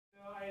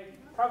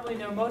probably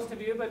know most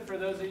of you, but for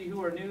those of you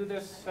who are new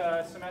this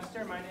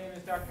semester, my name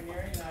is Dr.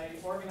 Darin, and I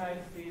organize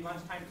the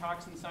lunchtime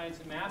talks in science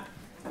and math.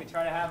 We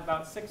try to have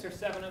about 6 or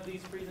 7 of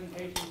these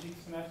presentations each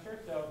semester,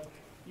 so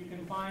you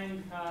can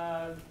find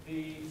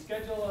the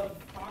schedule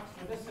of talks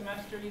for this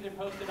semester either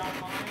posted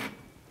online,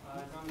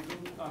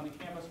 on the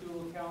campus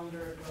Google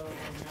Calendar, as well as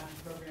on the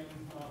math program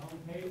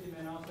homepage, and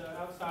then also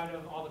outside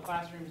of all the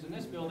classrooms in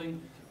this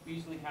building, we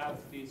usually have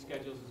these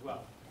schedules as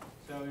well.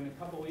 So in a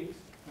couple weeks,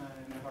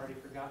 and I've already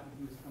forgotten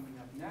who's coming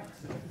up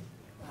next.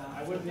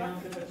 I would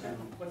announce it, but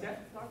what's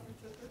that? Dr.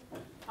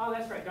 Tooker? Oh,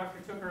 that's right, Dr.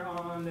 Tooker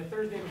on the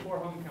Thursday before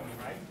homecoming,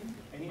 right?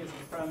 And he is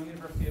from the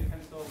University of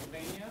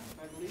Pennsylvania,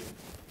 I believe.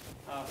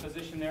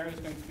 Physician there is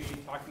going to be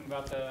talking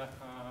about the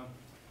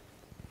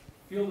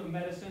field of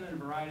medicine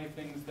and a variety of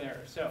things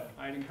there. So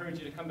I'd encourage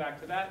you to come back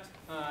to that.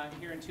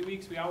 Here in 2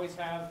 weeks, we always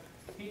have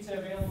pizza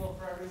available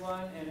for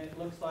everyone, and it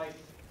looks like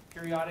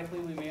periodically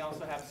we may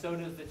also have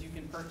sodas that you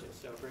can purchase.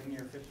 So bring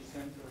your 50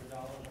 cents or $1,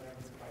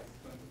 whatever the price is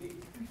going to be.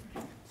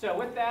 So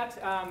with that,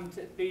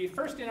 the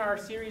first in our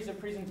series of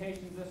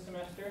presentations this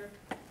semester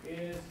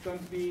is going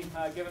to be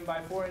given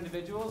by 4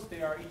 individuals.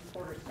 They are each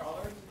Porter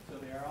Scholars, so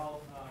they are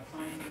all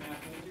science and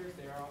math majors.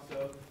 They are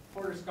also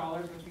Porter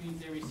Scholars, which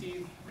means they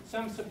receive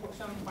some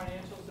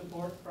financial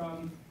support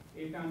from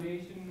a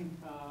foundation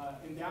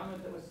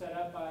endowment that was set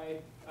up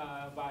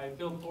by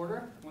Bill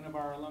Porter, one of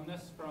our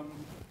alumnus from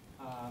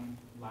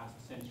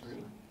last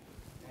century,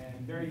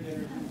 and very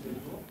generous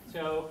individual.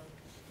 So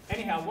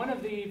anyhow, one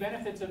of the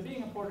benefits of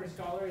being a Porter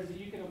Scholar is that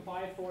you can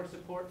apply for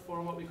support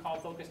for what we call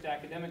focused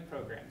academic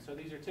programs. So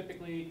these are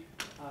typically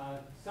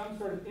some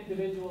sort of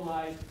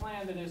individualized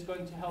plan that is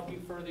going to help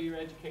you further your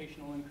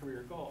educational and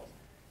career goals.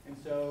 And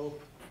so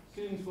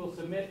students will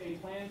submit a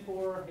plan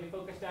for a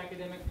focused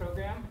academic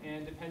program,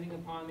 and depending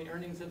upon the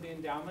earnings of the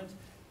endowment,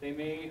 they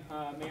may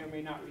or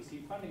may not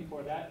receive funding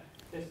for that.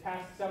 This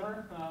past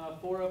summer,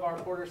 4 of our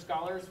Porter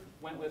Scholars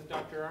went with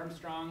Dr.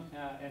 Armstrong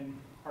and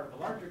part of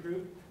a larger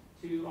group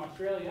to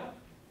Australia.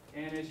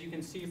 And as you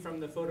can see from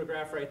the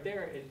photograph right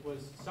there, it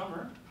was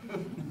summer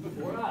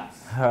for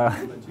us.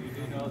 But you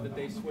do know that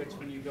they switch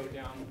when you go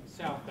down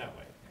south that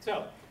way.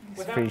 So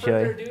without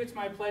further ado, it's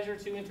my pleasure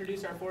to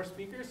introduce our 4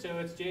 speakers. So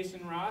it's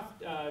Jason Roth,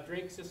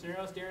 Darin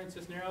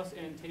Sisneros,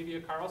 and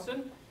Tavia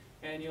Carlson.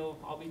 And you'll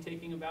all be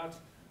taking about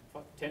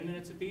 10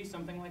 minutes apiece,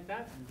 something like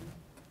that.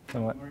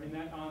 Learning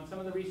that on some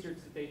of the research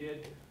that they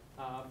did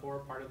for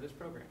part of this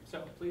program.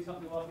 So please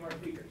help me welcome our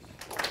speakers.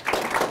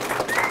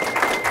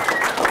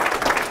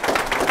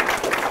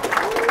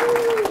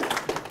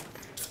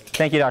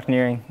 Thank you, Dr.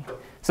 Darin.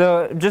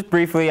 So just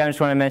briefly, I just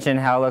want to mention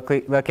how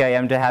lucky I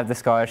am to have the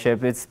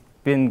scholarship. It's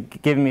been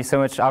giving me so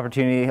much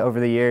opportunity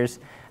over the years.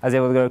 I was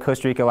able to go to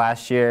Costa Rica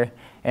last year,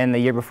 and the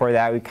year before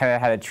that, we kind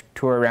of had a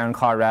tour around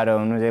Colorado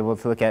and was able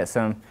to look at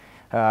some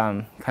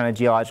kind of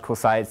geological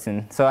sites.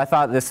 And so I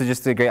thought this was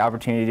just a great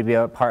opportunity to be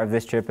a part of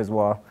this trip as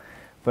well.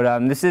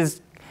 But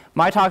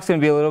my talk's going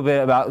to be a little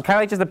bit about kind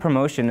of like just the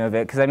promotion of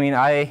it, because I mean,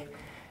 I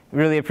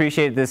really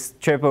appreciated this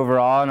trip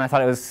overall, and I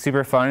thought it was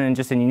super fun and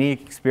just a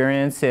unique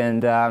experience.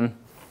 And I'm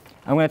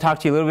going to talk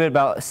to you a little bit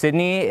about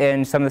Sydney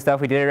and some of the stuff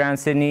we did around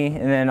Sydney,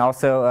 and then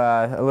also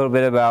a little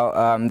bit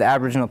about the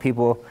Aboriginal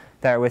people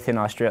that are within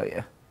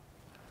Australia.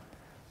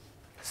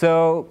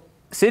 So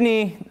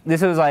Sydney,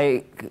 this was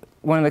like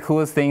one of the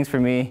coolest things for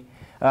me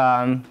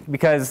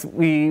because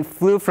we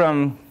flew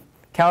from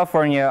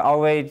California all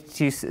the way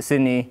to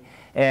Sydney,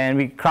 and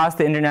we crossed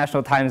the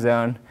international time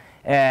zone,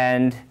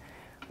 and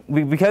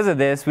because of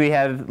this, we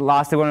had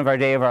lost one of our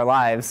day of our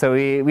lives. So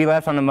we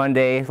left on a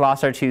Monday,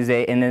 lost our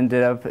Tuesday, and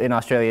ended up in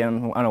Australia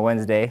on a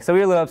Wednesday. So we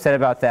were a little upset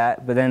about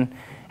that, but then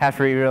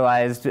after we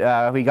realized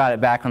we got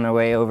it back on our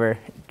way over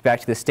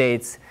back to the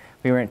States,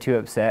 we weren't too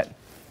upset.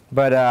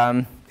 But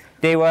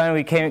day 1,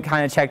 we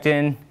kind of checked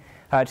in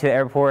to the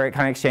airport,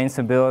 kind of exchanged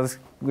some bills.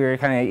 We were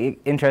kind of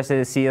interested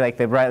to see like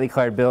the brightly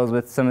colored bills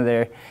with some of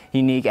their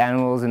unique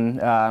animals, and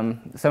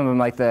some of them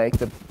like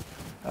the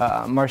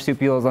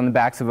marsupials on the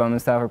backs of them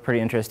and stuff were pretty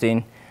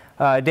interesting.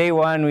 Day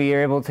 1, we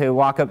were able to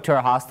walk up to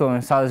our hostel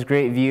and saw this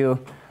great view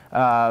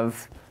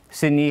of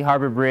Sydney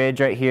Harbour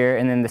Bridge right here,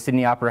 and then the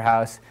Sydney Opera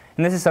House.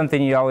 And this is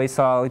something you always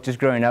saw just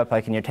growing up,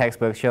 like in your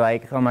textbooks. You're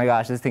like, oh my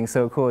gosh, this thing's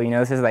so cool. You know,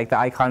 this is like the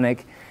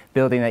iconic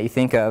building that you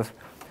think of.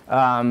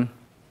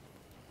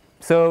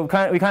 So we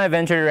kind of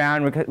ventured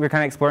around. We're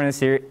kind of exploring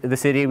the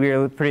city. We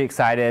were pretty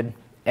excited.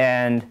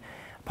 And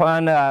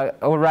upon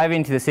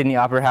arriving to the Sydney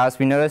Opera House,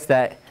 we noticed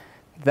that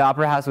the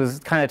Opera House was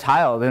kind of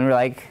tiled. And we're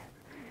like,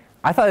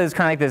 I thought it was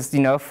kind of like this,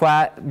 you know,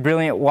 flat,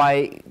 brilliant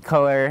white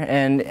color.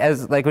 And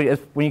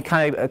when you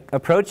kind of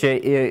approach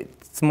it,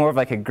 it's more of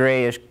like a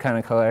grayish kind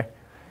of color.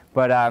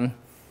 But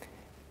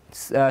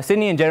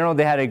Sydney in general,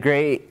 they had a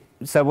great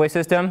subway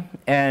system,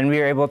 and we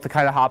were able to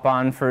kind of hop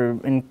on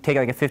and take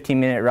like a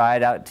 15-minute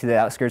ride out to the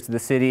outskirts of the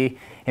city,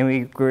 and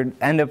we would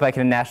end up like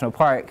in a national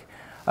park.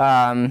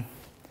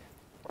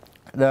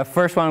 The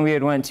first one we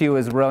had went to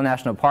was Royal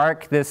National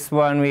Park. This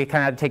one we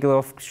kind of had to take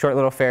a short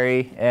little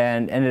ferry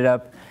and ended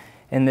up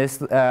And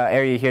this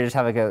area here, just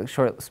have like a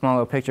short, small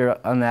little picture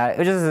on that. It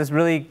was just this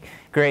really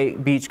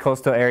great beach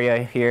coastal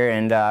area here,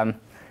 and a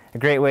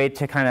great way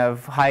to kind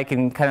of hike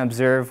and kind of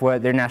observe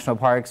what their national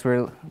parks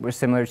were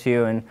similar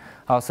to, and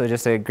also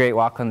just a great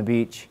walk on the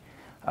beach.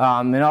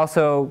 And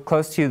also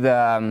close to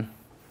the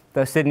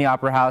Sydney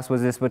Opera House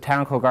was this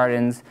botanical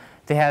gardens.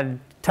 They had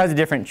tons of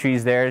different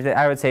trees there.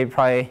 I would say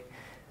probably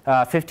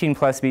 15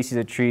 plus species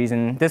of trees,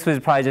 and this was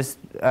probably just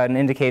an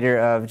indicator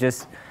of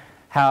just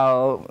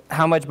how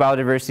much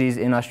biodiversity is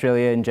in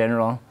Australia in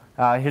general.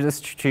 Here, this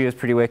tree was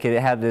pretty wicked.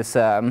 It had this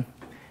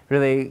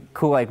really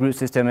cool like root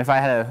system. If I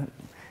had a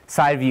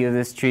side view of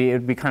this tree, it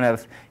would be kind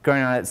of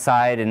growing on its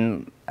side,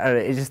 and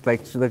it just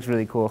like looks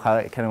really cool how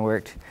it kind of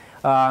worked.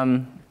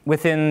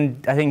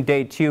 Within, I think,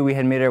 day 2, we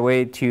had made our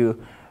way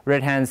to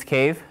Red Hands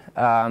Cave.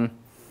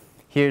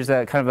 Here's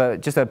a kind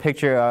of just a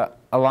picture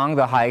along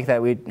the hike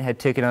that we had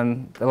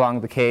taken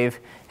along the cave,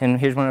 and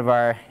here's one of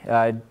our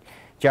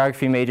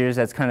geography majors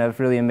that's kind of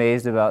really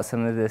amazed about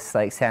some of this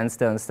like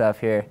sandstone stuff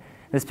here.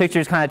 This picture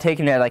is kind of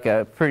taken at like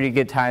a pretty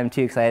good time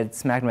too, because I had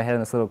smacked my head in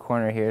this little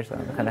corner here, so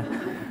I'm kind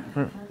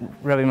of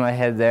rubbing my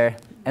head there.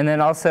 And then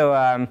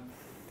also,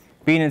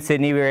 being in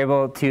Sydney, we were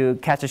able to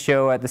catch a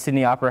show at the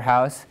Sydney Opera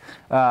House.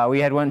 We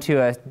had went to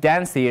a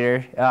dance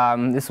theater.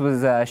 This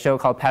was a show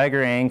called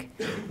Patagarang,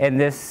 and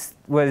this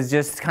was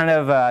just kind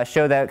of a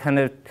show that kind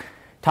of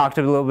talked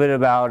a little bit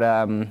about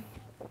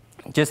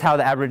just how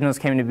the Aboriginals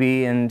came to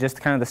be, and just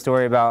kind of the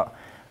story about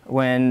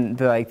when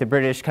the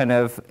British kind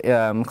of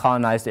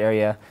colonized the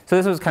area. So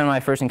this was kind of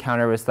my first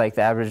encounter with like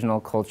the Aboriginal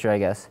culture, I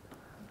guess.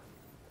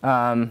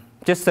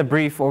 Just a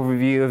brief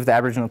overview of the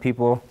Aboriginal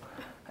people.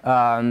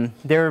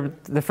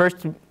 They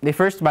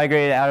first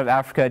migrated out of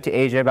Africa to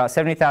Asia about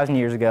 70,000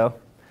 years ago,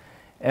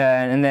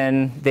 and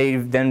then they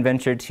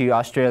ventured to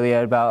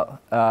Australia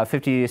about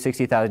 50 to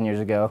 60,000 years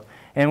ago.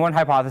 And one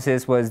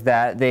hypothesis was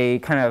that they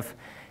kind of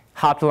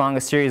hopped along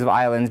a series of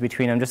islands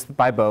between them just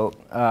by boat.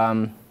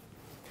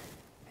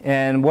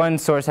 And one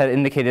source had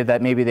indicated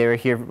that maybe they were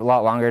here a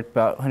lot longer,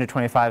 about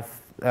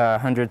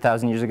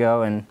 100,000 years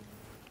ago. And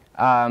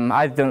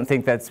I don't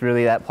think that's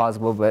really that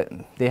plausible, but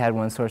they had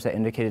one source that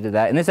indicated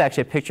that. And this is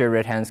actually a picture of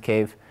Red Hands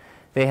Cave.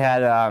 They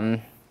had, I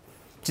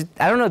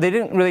don't know, they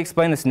didn't really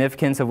explain the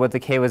significance of what the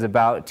cave was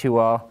about too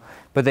well,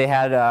 but they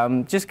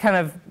had just kind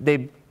of,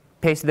 they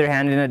pasted their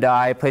hand in a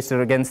dye, placed it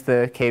against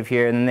the cave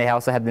here, and then they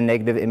also had the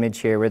negative image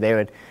here where they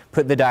would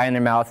put the dye in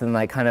their mouth and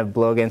like kind of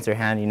blow against their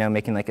hand, you know,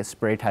 making like a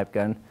spray type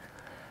gun.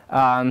 So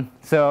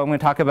I'm going to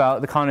talk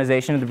about the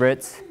colonization of the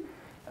Brits.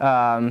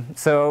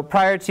 So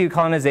prior to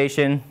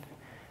colonization,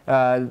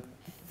 the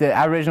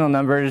Aboriginal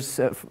numbers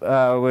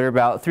were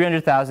about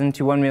 300,000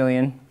 to 1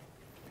 million.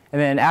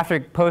 And then after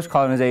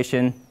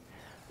post-colonization,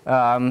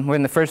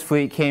 when the first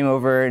fleet came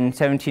over in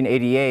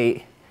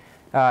 1788,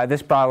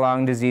 this brought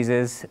along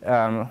diseases.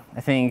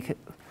 I think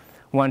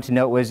one to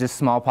note was just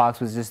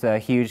smallpox was just a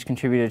huge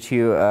contributor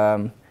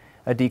to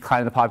a decline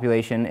in the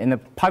population. And the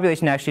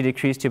population actually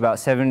decreased to about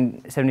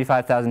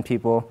 75,000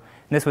 people.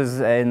 And this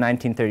was in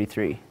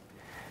 1933.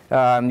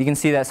 You can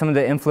see that some of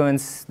the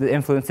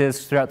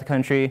influences throughout the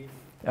country.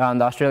 On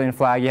the Australian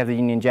flag, you have the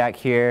Union Jack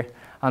here.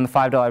 On the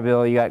 $5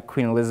 bill, you got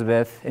Queen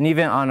Elizabeth. And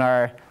even on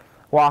our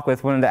walk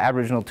with one of the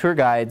Aboriginal tour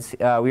guides,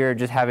 we were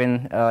just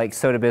having like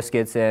soda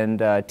biscuits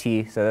and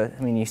tea. So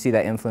I mean, you see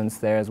that influence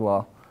there as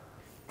well.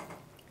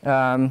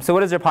 So what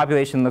does their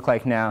population look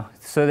like now?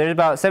 So there's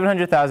about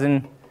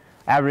 700,000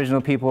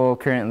 Aboriginal people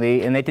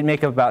currently, and they did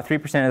make up about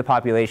 3% of the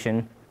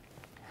population.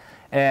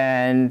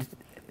 And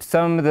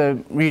some of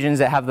the regions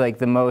that have like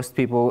the most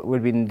people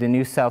would be the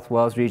New South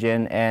Wales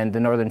region, and the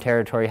Northern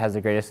Territory has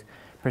the greatest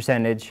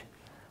percentage.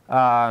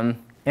 And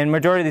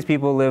majority of these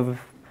people live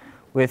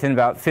within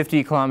about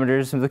 50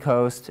 kilometers of the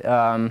coast.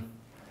 And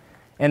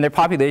their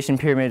population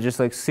pyramid just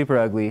looks super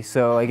ugly.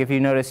 So like if you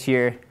notice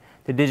here,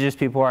 the indigenous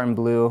people are in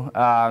blue.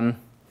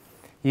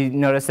 You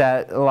notice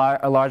that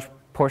a large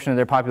portion of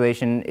their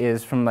population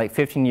is from like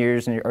 15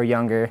 years or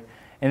younger.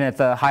 And at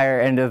the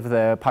higher end of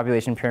the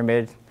population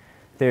pyramid,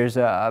 there's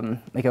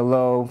like a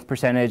low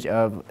percentage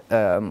of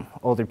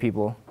older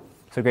people,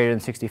 so greater than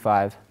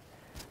 65.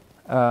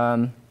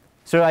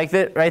 So like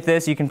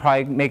this, you can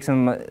probably make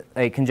some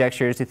like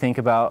conjectures to think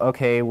about,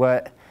 okay,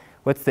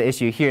 what's the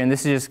issue here? And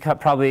this is just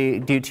probably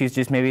due to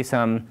just maybe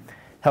some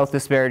health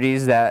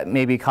disparities that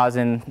may be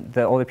causing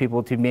the older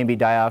people to maybe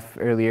die off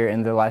earlier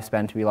and their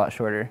lifespan to be a lot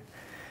shorter.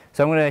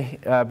 So I'm going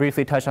to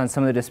briefly touch on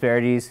some of the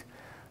disparities.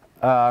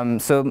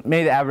 So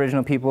many of the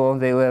Aboriginal people,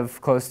 they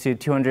live close to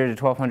 200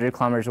 to 1,200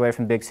 kilometers away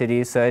from big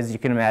cities. So as you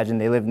can imagine,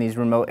 they live in these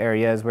remote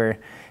areas where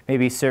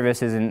maybe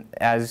service isn't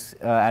as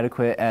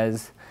adequate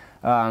as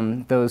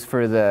those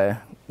for the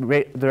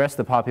rest of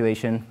the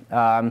population.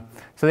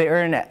 So they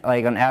earn,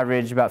 like on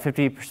average, about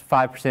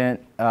 55%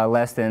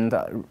 less than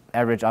the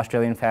average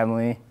Australian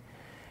family.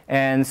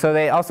 And so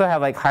they also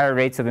have like higher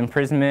rates of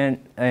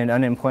imprisonment and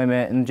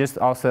unemployment, and just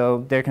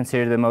also they're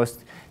considered the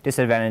most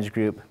disadvantaged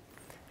group.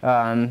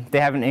 They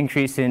have an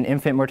increase in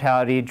infant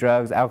mortality,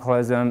 drugs,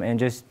 alcoholism, and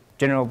just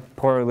general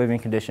poor living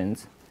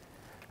conditions.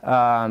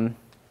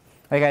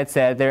 like I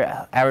said,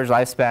 their average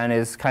lifespan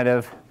is kind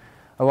of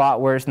a lot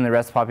worse than the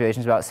rest of the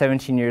population. It's about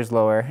 17 years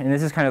lower. And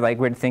this is kind of like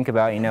weird to think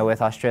about,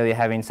 with Australia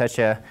having such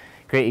a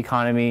great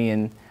economy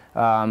and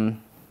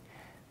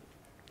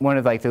one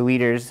of like the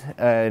leaders,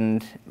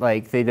 and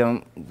like they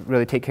don't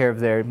really take care of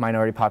their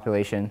minority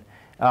population.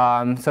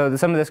 So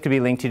some of this could be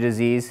linked to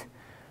disease.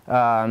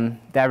 The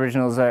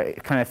Aboriginals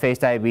kind of face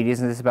diabetes,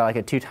 and this is about like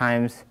a 2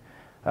 times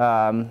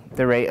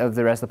the rate of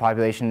the rest of the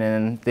population,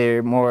 and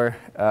they're more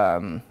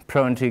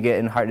prone to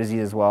getting heart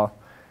disease as well.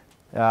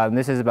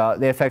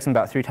 They affect them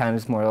about 3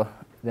 times more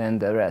than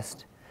the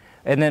rest.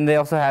 And then they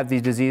also have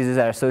these diseases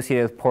that are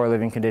associated with poor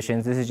living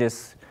conditions. This is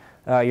just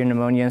your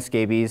pneumonia and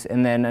scabies.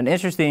 And then an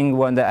interesting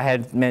one that I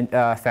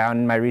had found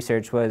in my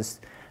research was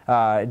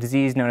a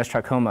disease known as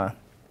trachoma.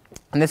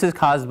 And this is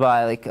caused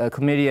by like a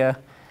chlamydia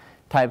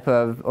type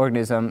of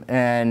organism.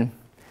 And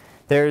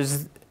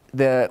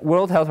the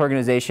World Health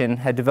Organization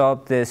had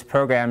developed this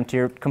program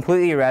to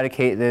completely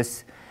eradicate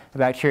this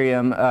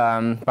bacterium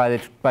by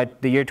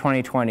the year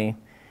 2020.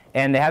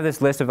 And they have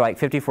this list of like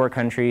 54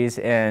 countries,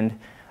 and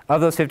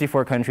of those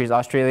 54 countries,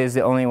 Australia is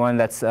the only one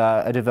that's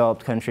a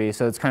developed country.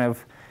 So it's kind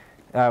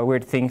of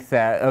weird to think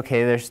that,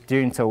 okay, they're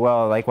doing so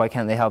well, like why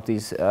can't they help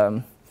these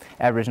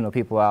Aboriginal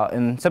people out?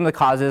 And some of the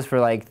causes for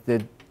like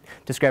the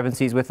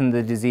discrepancies within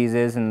the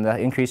diseases and the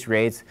increased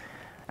rates,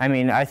 I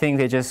mean, I think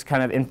they just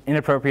kind of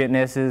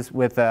inappropriatenesses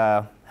with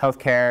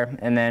healthcare,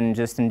 and then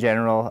just in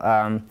general,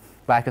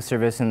 lack of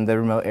service in the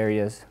remote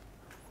areas.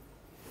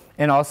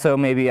 And also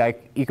maybe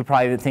you could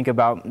probably think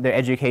about their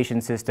education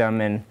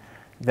system, and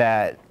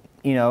that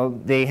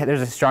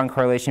there's a strong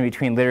correlation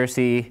between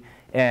literacy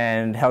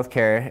and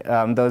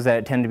healthcare. Those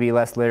that tend to be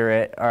less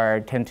literate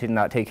tend to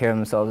not take care of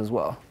themselves as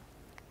well.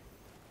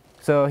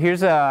 So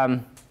here's I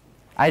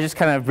just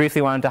kind of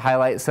briefly wanted to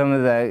highlight some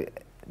of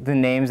the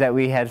names that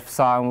we had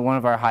saw on one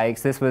of our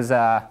hikes. This was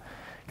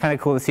kind of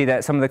cool to see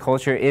that some of the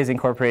culture is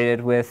incorporated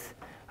with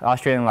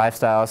Australian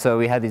lifestyle. So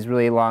we had these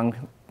really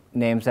long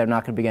names that I'm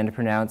not going to begin to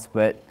pronounce,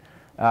 but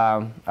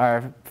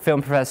our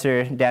film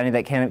professor, Danny,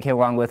 that came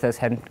along with us,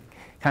 had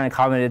kind of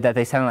commented that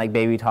they sounded like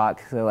baby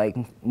talk, so like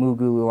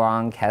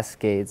Moogulong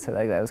Cascade, so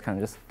like, that was kind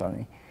of just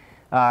funny.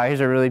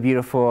 Here's a really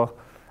beautiful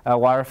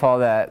waterfall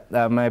that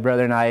my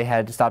brother and I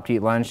had stopped to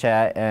eat lunch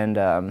at, and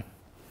kind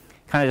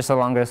of just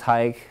along this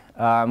hike.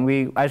 I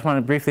just want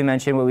to briefly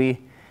mention what we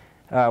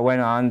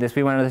went on.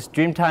 We went on this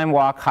Dreamtime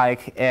walk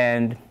hike,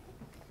 and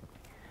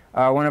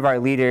one of our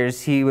leaders,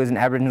 he was an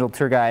Aboriginal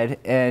tour guide,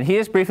 and he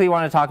just briefly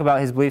wanted to talk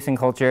about his beliefs and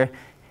culture.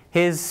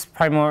 His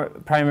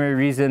primary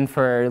reason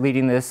for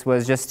leading this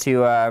was just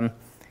to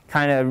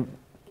kind of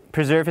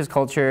preserve his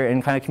culture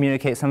and kind of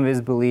communicate some of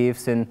his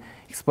beliefs and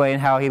explain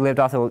how he lived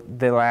off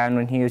the land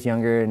when he was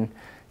younger and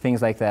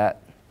things like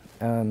that.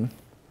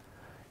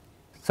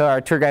 So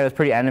our tour guide was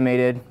pretty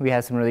animated. We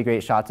had some really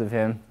great shots of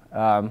him.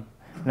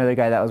 Another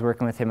guy that was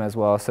working with him as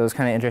well. So it was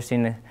kind of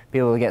interesting to be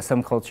able to get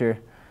some culture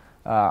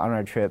on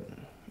our trip.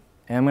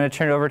 And I'm going to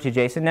turn it over to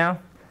Jason now.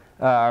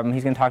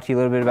 He's going to talk to you a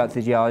little bit about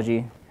the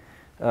geology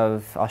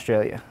of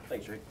Australia.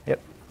 Thanks, Rick. Yep.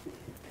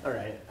 All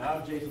right,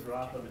 I'm Jason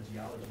Roth. I'm a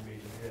geology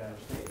major here at Iowa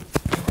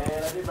State.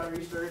 And I did my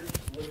research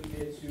looking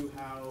into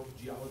how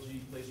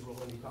geology plays a role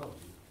in ecology.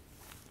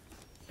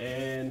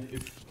 And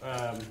if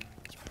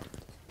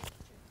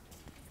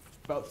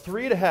about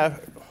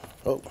 3.5,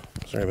 oh,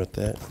 sorry about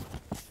that.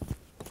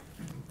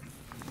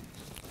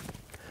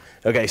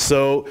 Okay,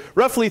 so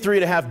roughly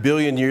 3.5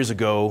 billion years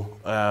ago,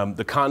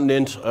 the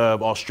continent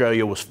of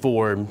Australia was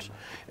formed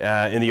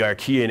in the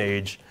Archean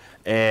age,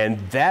 and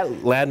that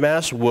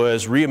landmass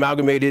was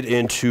reamalgamated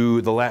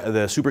into the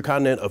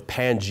supercontinent of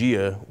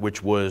Pangaea,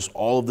 which was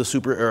all of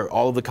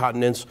the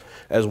continents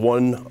as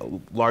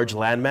one large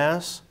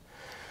landmass.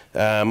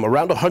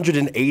 Around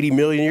 180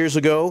 million years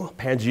ago,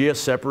 Pangaea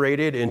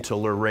separated into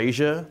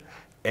Laurasia,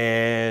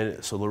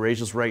 and so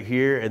Laurasia's right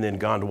here, and then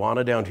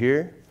Gondwana down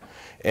here.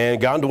 And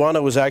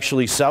Gondwana was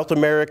actually South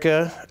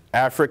America,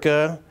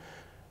 Africa,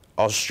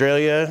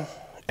 Australia,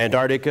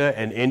 Antarctica,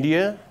 and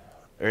India,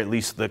 or at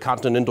least the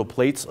continental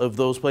plates of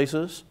those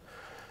places.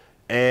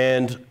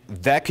 And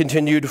that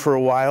continued for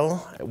a while.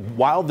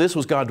 While this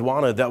was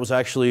Gondwana, that was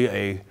actually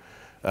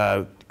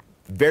a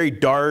very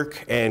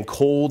dark and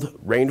cold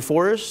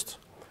rainforest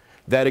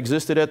that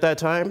existed at that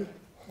time.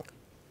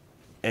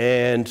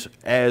 And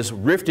as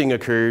rifting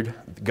occurred,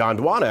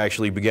 Gondwana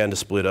actually began to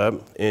split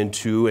up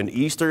into an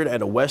eastern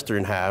and a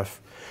western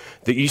half.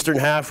 The eastern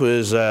half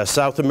was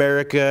South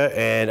America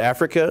and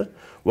Africa,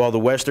 while the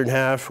western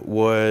half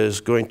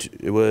was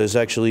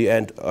actually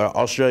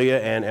Australia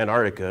and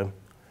Antarctica.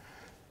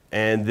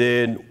 And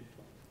then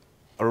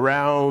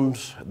around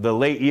the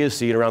late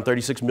Eocene, around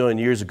 36 million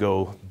years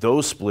ago,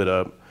 those split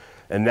up,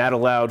 and that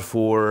allowed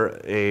for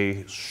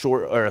a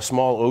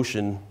small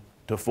ocean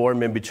to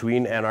form in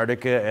between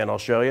Antarctica and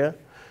Australia.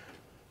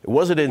 It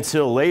wasn't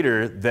until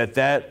later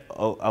that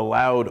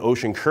allowed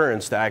ocean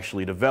currents to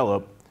actually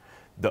develop.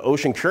 The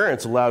ocean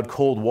currents allowed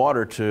cold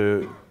water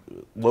to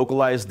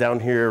localize down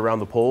here around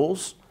the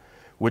poles,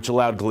 which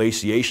allowed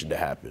glaciation to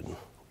happen.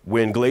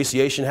 When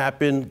glaciation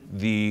happened,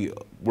 the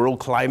world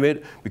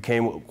climate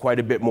became quite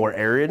a bit more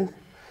arid.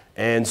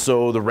 And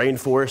so the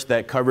rainforest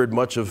that covered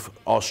much of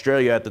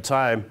Australia at the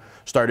time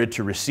started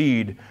to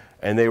recede,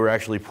 and they were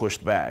actually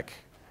pushed back.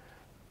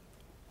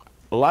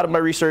 A lot of my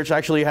research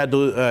actually had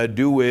to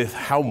do with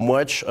how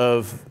much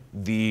of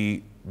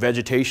the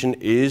vegetation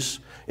is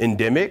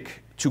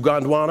endemic to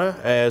Gondwana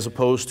as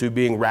opposed to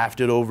being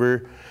rafted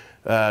over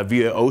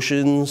via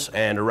oceans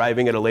and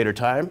arriving at a later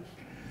time.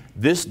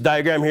 This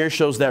diagram here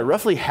shows that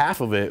roughly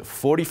half of it,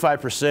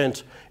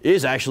 45%,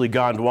 is actually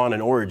Gondwana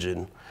in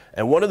origin.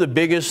 And one of the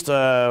biggest,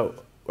 or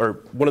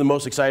one of the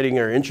most exciting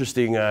or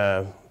interesting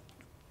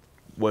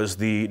was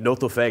the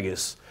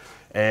Nothofagus,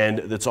 and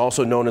it's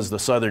also known as the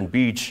Southern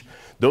Beech.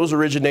 Those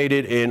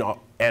originated in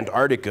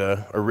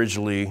Antarctica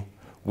originally,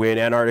 when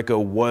Antarctica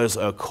was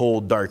a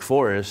cold, dark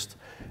forest,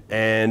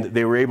 and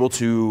they were able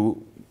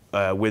to,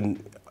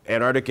 when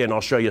Antarctica and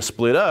Australia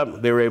split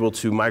up, they were able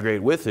to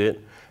migrate with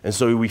it. And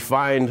so we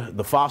find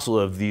the fossil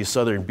of these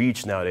southern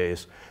beech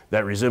nowadays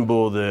that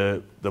resemble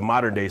the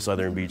modern day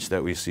southern beech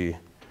that we see.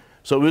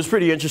 So it was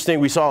pretty interesting.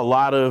 We saw a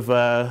lot of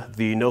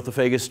the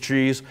Nothofagus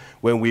trees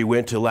when we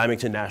went to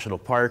Lamington National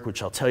Park,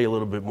 which I'll tell you a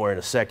little bit more in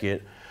a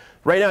second.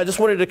 Right now, I just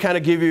wanted to kind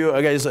of give you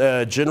guys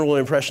a general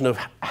impression of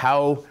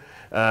how,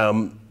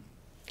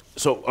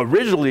 so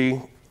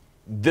originally,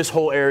 this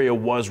whole area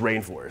was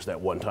rainforest at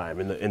one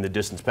time in the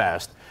distant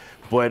past.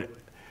 But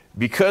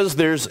because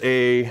there's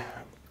a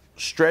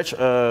stretch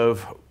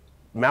of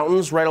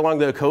mountains right along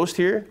the coast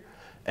here,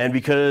 and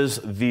because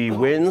the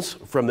winds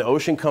from the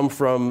ocean come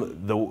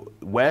from the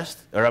west,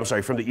 or I'm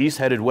sorry, from the east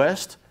headed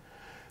west,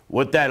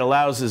 what that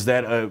allows is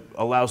that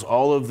allows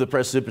all of the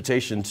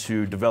precipitation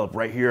to develop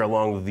right here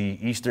along the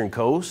eastern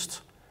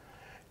coast.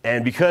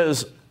 And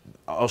because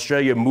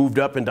Australia moved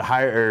up into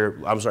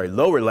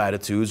lower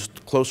latitudes,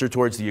 closer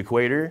towards the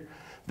equator,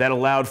 that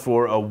allowed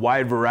for a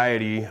wide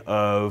variety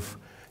of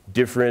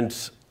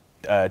different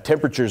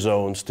temperature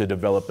zones to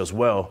develop as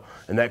well.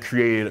 And that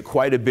created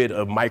quite a bit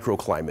of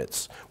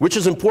microclimates, which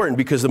is important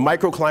because the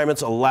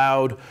microclimates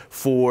allowed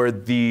for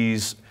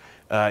these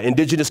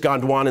indigenous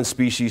Gondwanan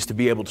species to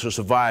be able to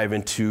survive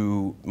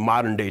into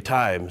modern day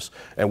times.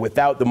 And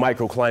without the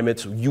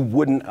microclimates, you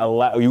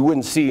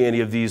wouldn't see any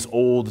of these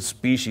old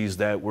species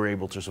that were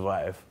able to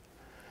survive.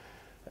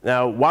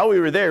 Now, while we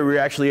were there, we were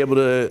actually able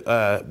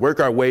to work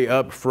our way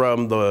up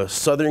from the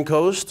southern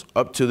coast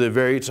up to the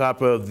very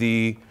top of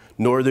the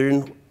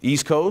northern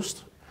east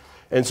coast.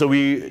 And so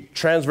we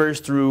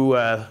transversed through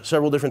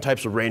several different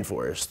types of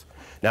rainforest.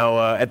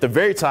 Now, at the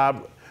very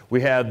top,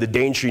 we have the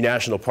Daintree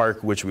National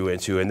Park, which we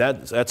went to, and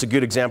that's a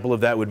good example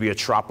of that would be a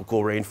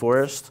tropical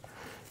rainforest.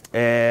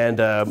 And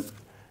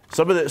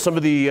some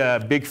of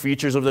the big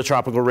features of the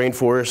tropical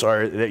rainforest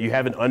are that you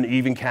have an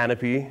uneven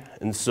canopy,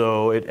 and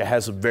so it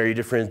has very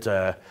different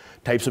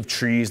types of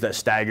trees that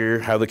stagger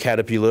how the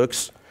canopy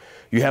looks.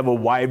 You have a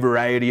wide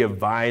variety of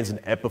vines and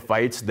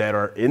epiphytes that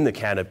are in the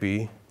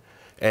canopy.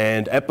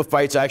 And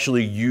epiphytes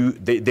actually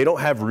they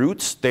don't have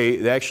roots.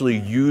 They actually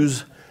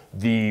use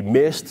the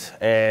mist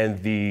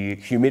and the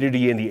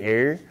humidity in the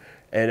air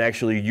and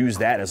actually use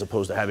that as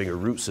opposed to having a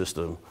root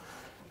system.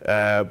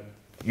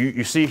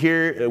 You see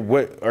here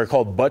what are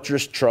called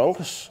buttress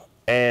trunks,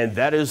 and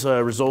that is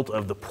a result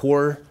of the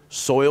poor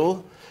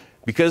soil.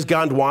 Because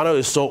Gondwana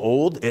is so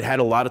old, it had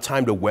a lot of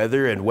time to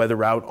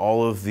weather out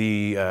all of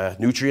the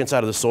nutrients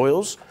out of the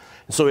soils.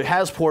 And so it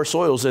has poor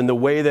soils, and the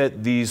way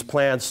that these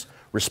plants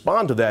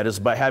respond to that is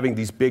by having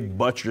these big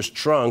buttress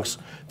trunks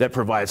that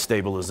provide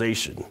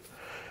stabilization.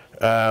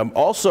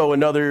 Also,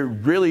 another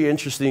really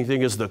interesting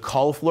thing is the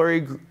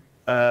cauliflory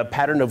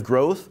pattern of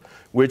growth,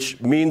 which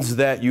means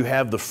that you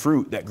have the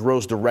fruit that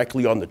grows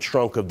directly on the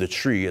trunk of the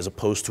tree as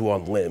opposed to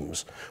on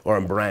limbs or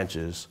on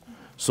branches.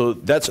 So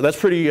that's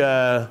pretty,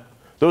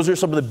 those are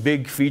some of the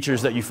big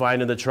features that you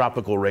find in the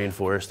tropical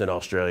rainforest in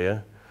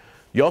Australia.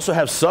 You also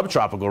have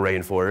subtropical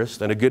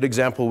rainforest, and a good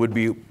example would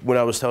be when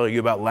I was telling you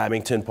about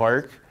Lamington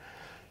Park.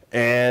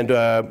 And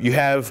you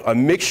have a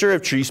mixture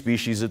of tree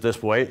species at this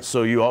point,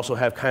 so you also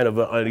have kind of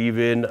an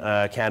uneven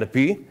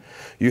canopy.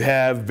 You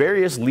have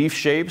various leaf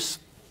shapes,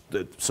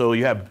 so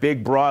you have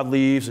big broad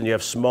leaves and you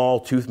have small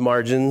tooth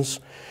margins.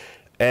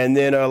 And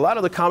then a lot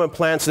of the common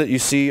plants that you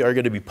see are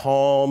going to be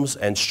palms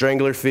and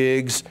strangler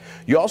figs.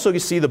 You also can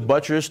see the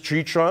buttress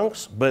tree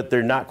trunks, but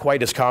they're not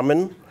quite as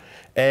common.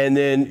 And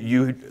then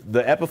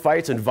the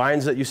epiphytes and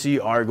vines that you see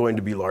are going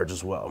to be large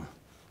as well.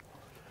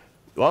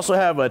 We also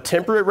have a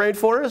temperate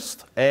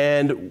rainforest,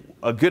 and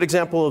a good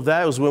example of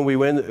that was when we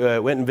went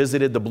and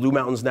visited the Blue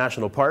Mountains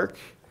National Park.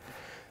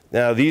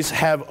 Now, these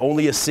have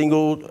only a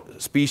single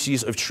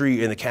species of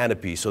tree in the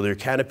canopy, so their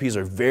canopies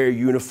are very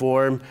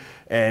uniform.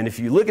 And if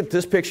you look at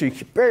this picture, you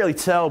can barely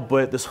tell,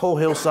 but this whole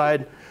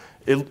hillside,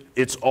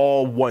 it's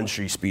all one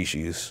tree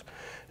species.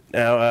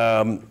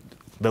 Now,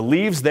 the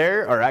leaves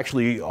there are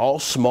actually all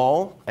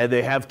small, and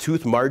they have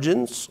tooth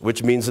margins,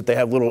 which means that they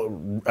have little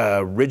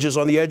ridges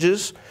on the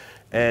edges.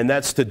 And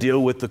that's to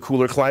deal with the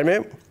cooler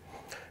climate.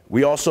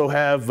 We also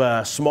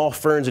have small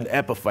ferns and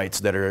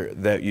epiphytes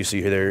that you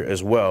see there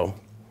as well.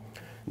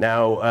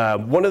 Now,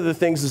 one of the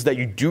things is that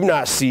you do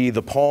not see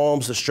the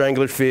palms, the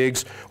strangler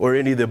figs, or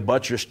any of the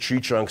buttressed tree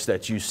trunks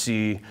that you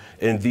see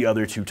in the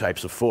other two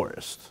types of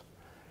forest.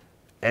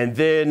 And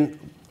then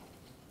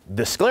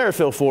the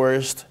sclerophyll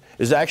forest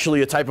is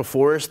actually a type of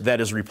forest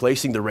that is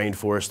replacing the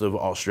rainforest of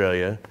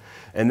Australia.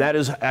 And that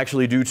is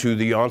actually due to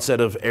the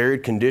onset of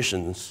arid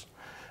conditions.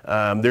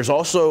 There's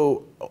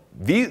also,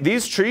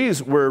 these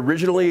trees were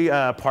originally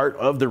part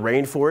of the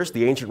rainforest,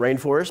 the ancient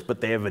rainforest,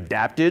 but they have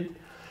adapted.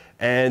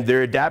 And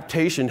their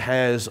adaptation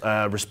has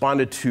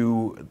responded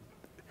to,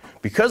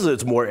 because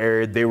it's more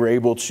arid, they were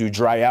able to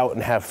dry out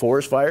and have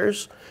forest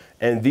fires.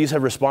 And these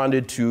have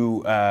responded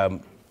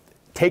to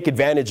take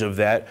advantage of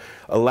that,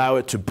 allow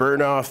it to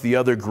burn off the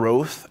other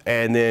growth,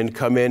 and then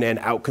come in and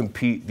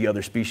outcompete the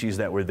other species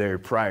that were there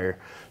prior.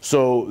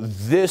 So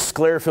this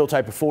sclerophyll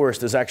type of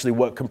forest is actually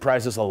what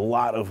comprises a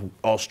lot of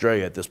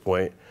Australia at this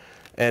point,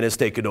 and it's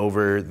taken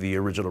over the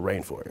original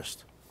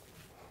rainforest.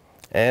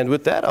 And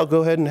with that, I'll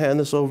go ahead and hand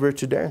this over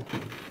to Darin.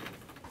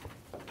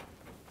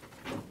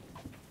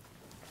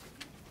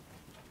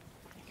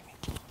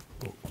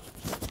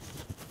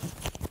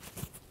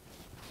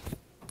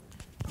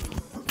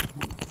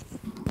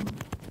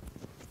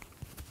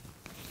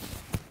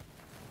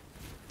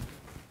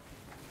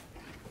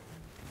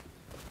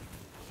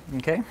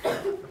 Okay.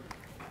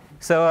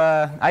 So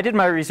I did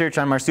my research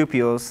on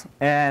marsupials,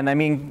 and I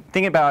mean,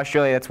 thinking about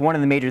Australia, that's one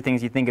of the major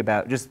things you think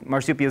about, just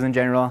marsupials in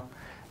general.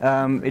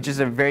 It's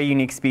just a very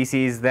unique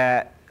species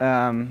that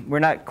we're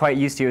not quite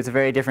used to. It's a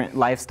very different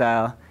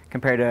lifestyle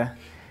compared to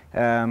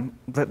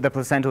the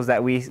placentals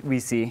that we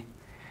see.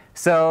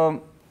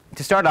 So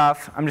to start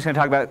off, I'm just going to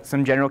talk about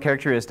some general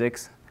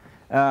characteristics.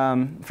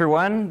 For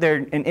one,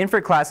 they're an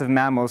infant class of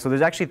mammals. So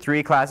there's actually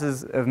 3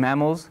 classes of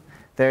mammals.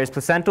 There's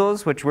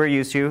placentals, which we're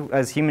used to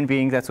as human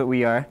beings. That's what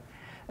we are.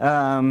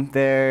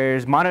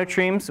 There's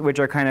monotremes, which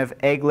are kind of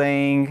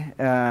egg-laying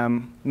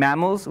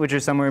mammals, which are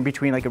somewhere in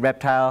between like a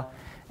reptile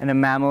and a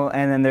mammal.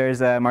 And then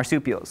there's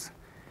marsupials.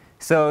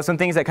 So some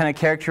things that kind of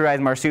characterize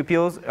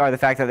marsupials are the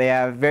fact that they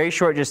have very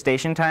short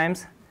gestation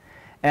times.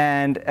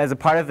 And as a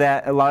part of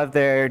that, a lot of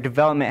their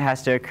development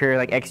has to occur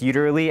like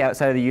ex-uterally,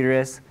 outside of the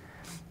uterus.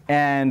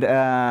 And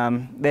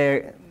a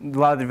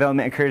lot of the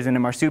development occurs in the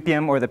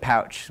marsupium or the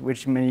pouch,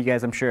 which many of you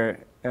guys, I'm sure,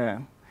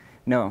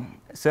 know.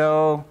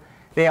 So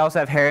they also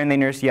have hair and they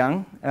nurse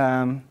young.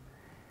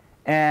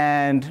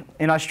 And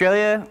in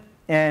Australia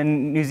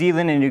and New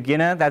Zealand and New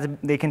Guinea,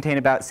 they contain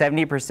about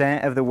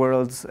 70% of the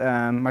world's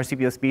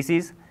marsupial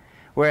species,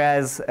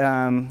 whereas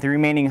the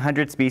remaining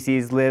 100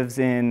 species lives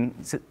in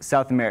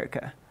South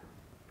America.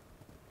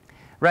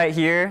 Right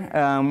here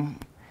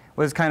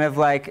was kind of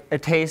like a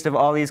taste of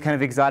all these kind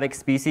of exotic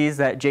species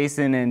that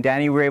Jason and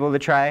Danny were able to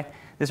try.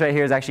 This right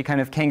here is actually kind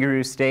of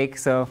kangaroo steak.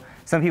 So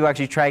some people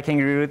actually try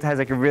kangaroo. It has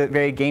like a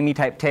very gamey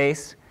type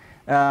taste.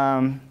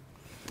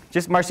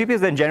 Just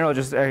marsupials in general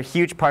just are a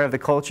huge part of the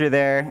culture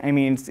there. I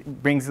mean,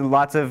 it brings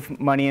lots of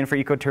money in for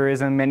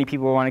ecotourism. Many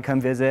people want to come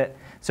visit.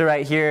 So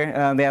right here,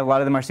 they have a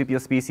lot of the marsupial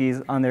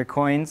species on their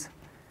coins.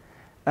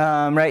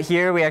 Right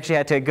here, we actually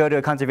had to go to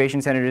a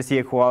conservation center to see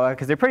a koala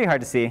because they're pretty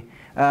hard to see.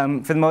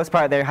 For the most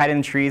part, they're hiding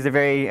in trees.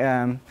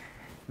 They're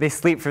they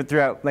sleep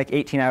throughout like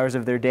 18 hours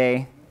of their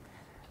day.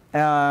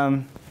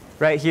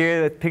 Right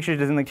here, the picture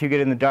doesn't look too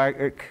good in the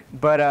dark,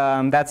 but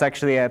that's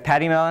actually a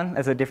patthymelon.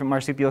 That's a different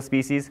marsupial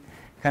species,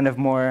 kind of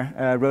more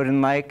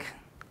rodent-like.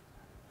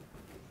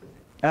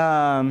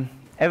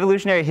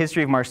 Evolutionary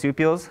history of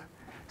marsupials.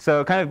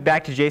 So kind of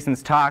back to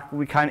Jason's talk,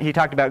 he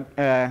talked about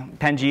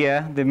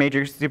Pangaea, the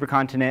major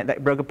supercontinent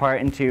that broke apart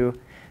into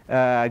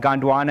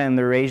Gondwana and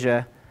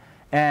Laurasia.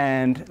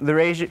 And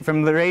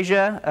from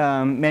Laurasia,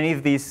 many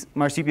of these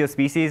marsupial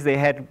species, they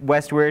head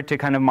westward to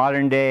kind of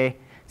modern-day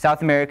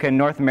South America and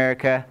North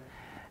America.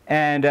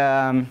 And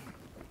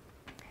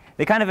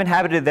they kind of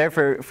inhabited there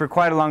for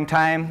quite a long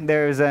time.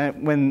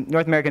 When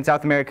North America and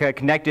South America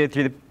connected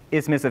through the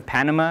Isthmus of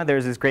Panama, there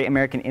was this great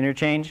American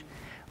interchange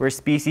where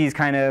species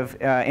kind of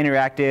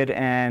interacted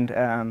and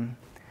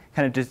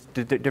kind of just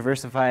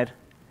diversified.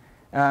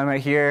 Right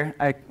here,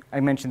 I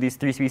mentioned these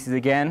 3 species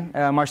again.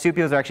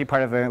 Marsupials are actually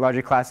part of a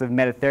larger class of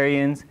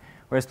metatherians,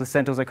 whereas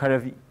placentals are part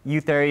of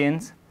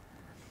eutherians.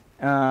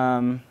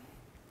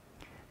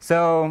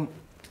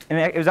 And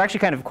it was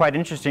actually kind of quite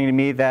interesting to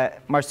me that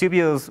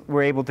marsupials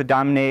were able to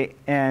dominate,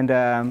 and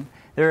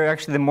they're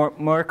actually the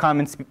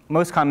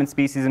most common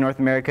species in North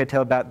America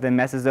till about the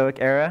Mesozoic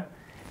era,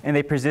 and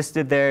they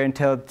persisted there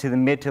until to the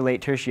mid to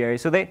late tertiary.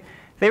 So they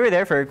were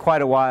there for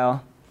quite a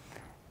while.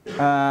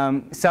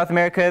 South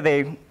America,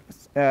 they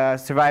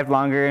survived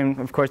longer, and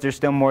of course there's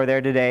still more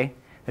there today.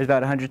 There's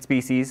about 100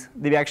 species.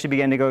 They actually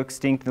began to go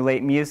extinct in the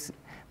late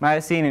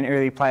Miocene and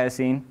early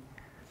Pliocene.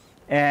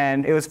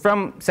 And it was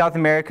from South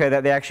America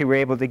that they actually were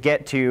able to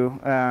get to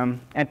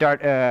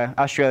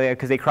Australia,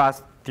 because they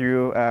crossed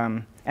through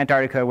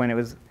Antarctica when it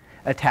was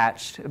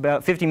attached.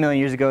 About 50 million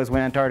years ago is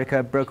when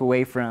Antarctica broke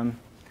away from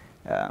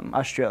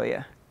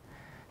Australia.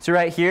 So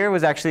right here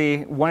was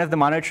actually one of the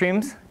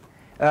monotremes.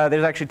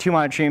 there's actually two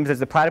monotremes. There's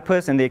the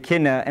platypus and the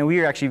echidna, and we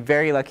were actually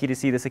very lucky to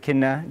see this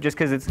echidna just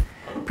because it's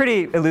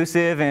pretty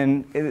elusive,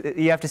 and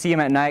you have to see them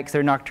at night because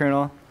they're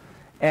nocturnal.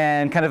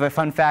 And kind of a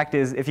fun fact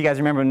is, if you guys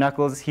remember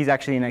Knuckles, he's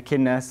actually an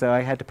echidna, so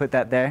I had to put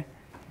that there.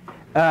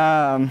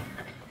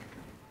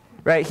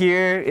 Right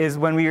here is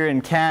when we were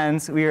in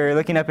Cairns. We were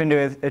looking up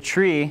into a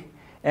tree,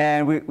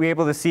 and we were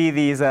able to see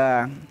these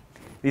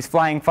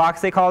flying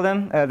fox, they call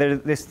them. They're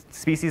this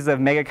species of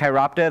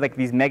Megachiropta, like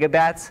these mega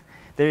bats.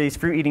 They're these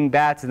fruit-eating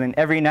bats, and then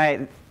every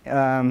night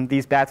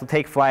these bats will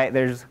take flight.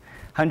 There's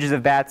hundreds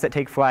of bats that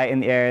take flight in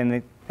the air,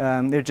 and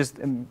they're just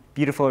a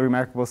beautiful,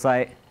 remarkable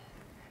sight.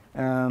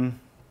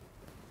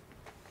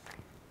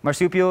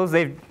 Marsupials,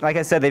 like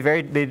I said,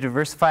 they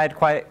diversified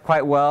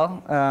quite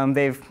well.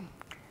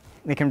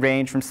 They can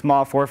range from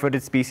small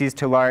 4-footed species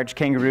to large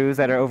kangaroos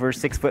that are over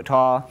 6 foot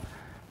tall.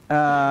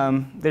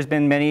 There's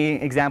been many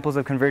examples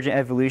of convergent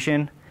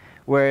evolution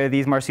where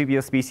these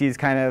marsupial species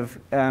kind of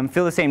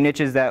fill the same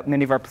niches that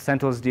many of our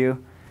placentals do.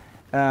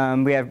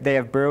 They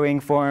have burrowing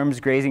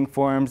forms, grazing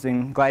forms,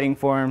 and gliding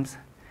forms.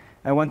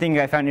 One thing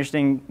I found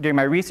interesting during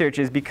my research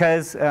is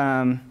because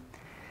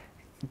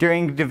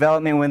during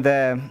development,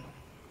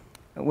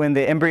 when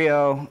the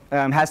embryo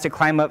has to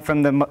climb up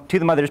to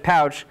the mother's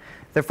pouch,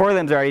 their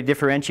forelimbs are already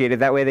differentiated.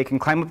 That way they can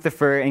climb up the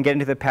fur and get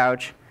into the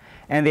pouch.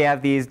 And they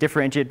have these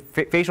differentiated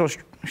facial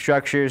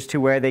structures to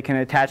where they can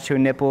attach to a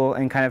nipple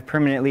and kind of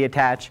permanently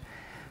attach.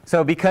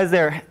 So because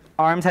their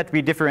arms have to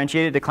be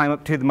differentiated to climb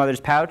up to the mother's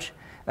pouch,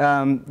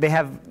 they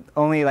have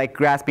only like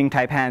grasping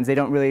type hands. They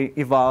don't really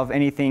evolve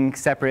anything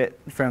separate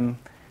from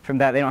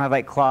that. They don't have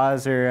like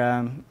claws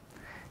or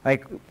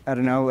like, I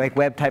don't know, like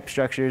web type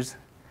structures.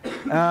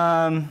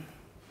 They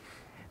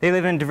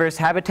live in diverse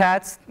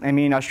habitats. I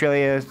mean,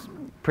 Australia is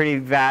pretty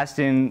vast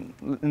in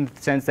the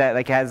sense that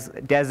like it has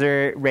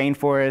desert,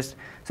 rainforest,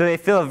 so they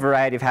fill a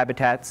variety of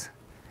habitats.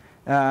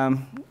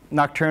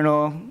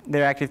 Nocturnal,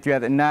 they're active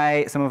throughout the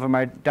night. Some of them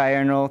are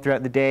diurnal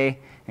throughout the day,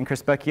 and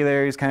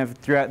crepuscular kind of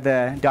throughout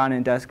the dawn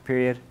and dusk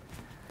period.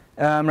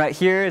 Right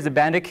here is a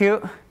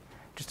bandicoot,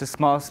 just a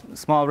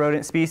small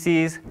rodent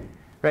species.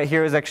 Right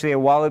here is actually a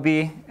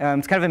wallaby.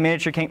 It's kind of a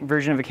miniature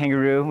version of a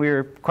kangaroo. We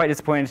were quite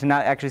disappointed to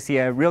not actually see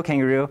a real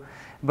kangaroo,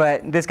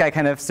 but this guy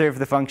kind of served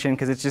the function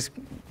because it's just,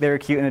 they were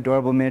cute and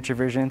adorable miniature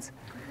versions.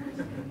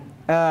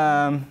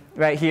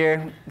 Right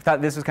here, I thought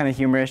this was kind of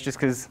humorous just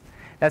because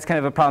that's kind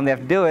of a problem they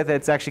have to deal with.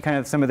 It's actually kind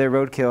of some of their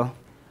roadkill.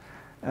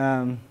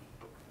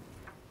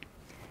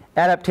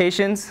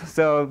 Adaptations,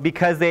 so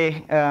because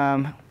they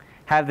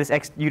have this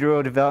ex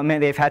utero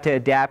development, they've had to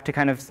adapt to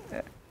kind of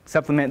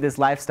supplement this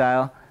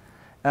lifestyle.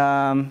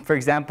 For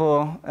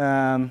example,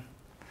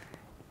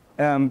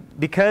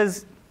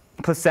 because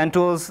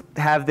placentals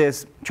have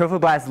this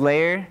trophoblast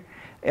layer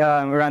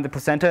around the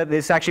placenta,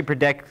 this actually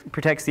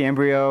protects the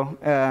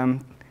embryo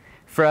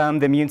from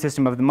the immune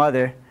system of the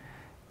mother.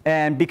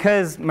 And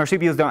because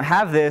marsupials don't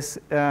have this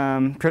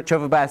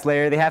trophoblast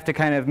layer, they have to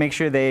kind of make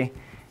sure they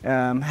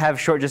have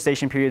short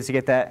gestation periods to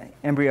get that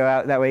embryo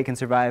out. That way it can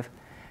survive.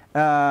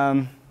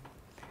 And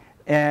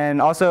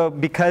also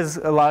because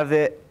a lot of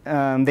it,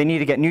 they need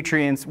to get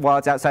nutrients while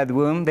it's outside the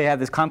womb, they have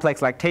this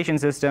complex lactation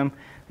system,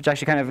 which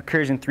actually kind of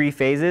occurs in 3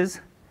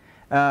 phases.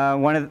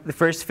 The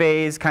first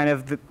phase, kind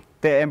of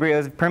the embryo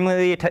is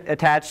permanently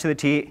attached to the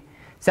teat.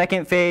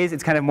 Second phase,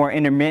 it's kind of more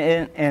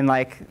intermittent, and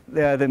like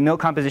the milk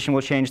composition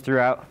will change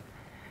throughout.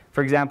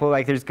 For example,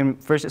 like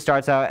first it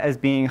starts out as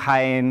being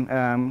high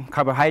in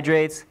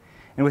carbohydrates,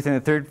 and within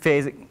the third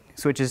phase it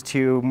switches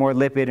to more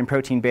lipid and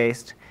protein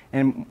based,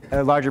 and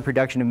a larger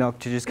production of milk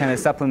to just kind of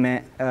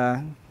supplement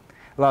a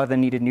lot of the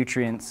needed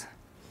nutrients.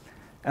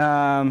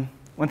 One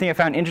thing I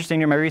found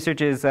interesting in my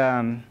research is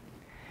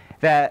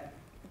that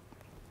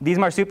these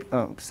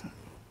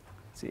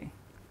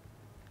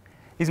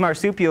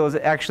marsupials,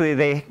 actually,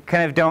 they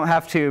kind of don't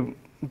have to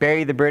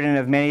bear the burden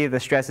of many of the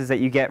stresses that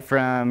you get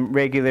from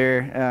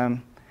regular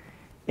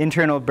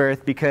internal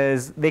birth,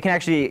 because they can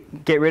actually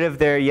get rid of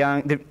their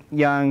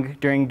young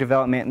during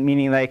development,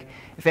 meaning like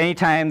if any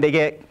time they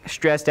get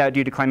stressed out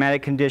due to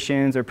climatic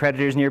conditions or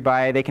predators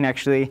nearby, they can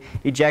actually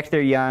eject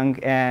their young,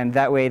 and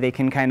that way they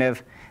can kind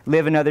of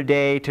live another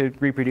day to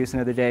reproduce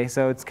another day.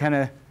 So it's kind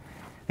of,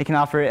 they can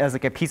offer it as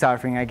like a peace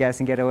offering, I guess,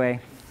 and get away.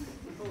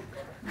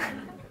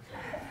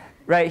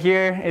 Right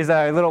here is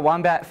our little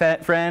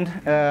wombat friend.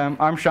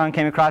 Armstrong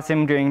came across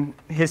him during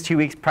his 2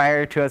 weeks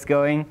prior to us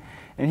going,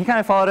 and he kind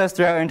of followed us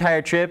throughout our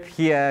entire trip.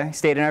 He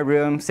stayed in our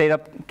room,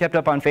 kept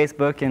up on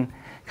Facebook, and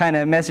kind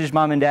of messaged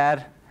Mom and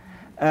Dad.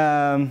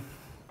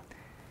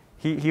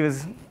 He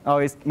was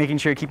always making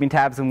sure, keeping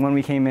tabs on when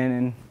we came in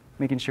and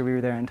making sure we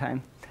were there on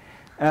time.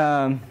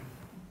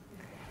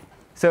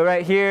 So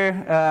right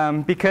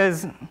here,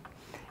 because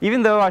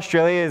even though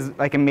Australia is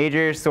like a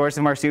major source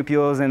of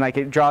marsupials and like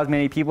it draws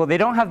many people, they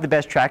don't have the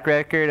best track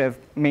record of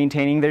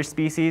maintaining their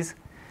species.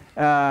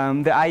 The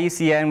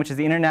IUCN, which is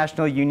the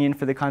International Union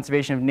for the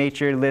Conservation of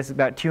Nature, lists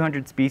about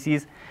 200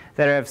 species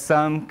that are of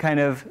some kind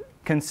of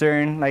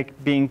concern,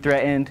 like being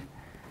threatened.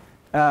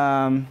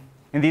 And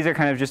these are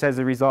kind of just as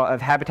a result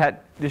of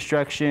habitat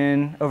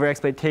destruction,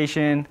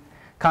 overexploitation,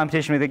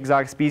 competition with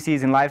exotic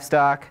species and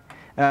livestock.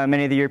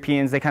 Many of the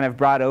Europeans, they kind of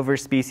brought over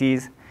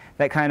species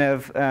that kind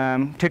of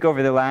took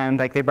over the land.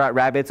 Like they brought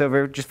rabbits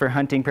over just for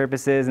hunting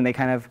purposes, and they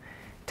kind of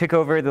took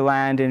over the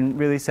land and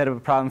really set up a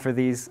problem for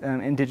these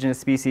indigenous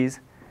species.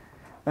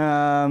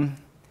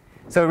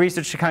 So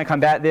research to kind of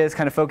combat this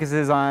kind of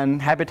focuses on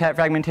habitat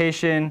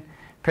fragmentation,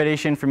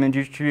 predation from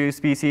introduced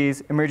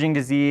species, emerging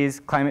disease,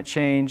 climate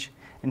change,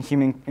 and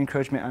human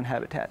encroachment on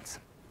habitats.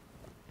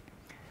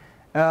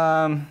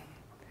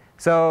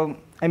 So,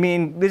 I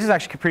mean, this is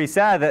actually pretty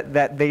sad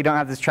that they don't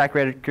have this track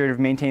record of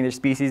maintaining their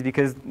species,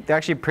 because they're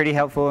actually pretty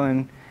helpful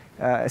and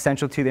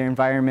essential to their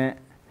environment.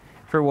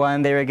 For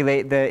one, they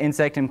regulate the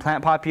insect and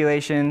plant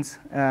populations.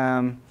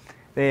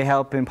 They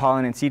help in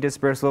pollen and seed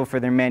dispersal for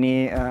their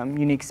many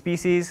unique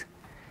species.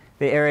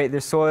 They aerate their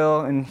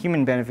soil, and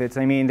human benefits.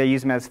 I mean, they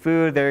use them as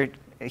food. They're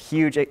a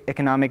huge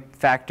economic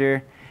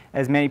factor,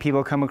 as many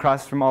people come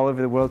across from all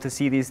over the world to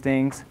see these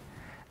things.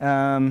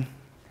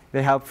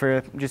 They help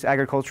for just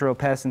agricultural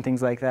pests and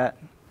things like that.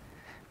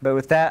 But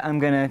with that, I'm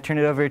going to turn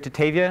it over to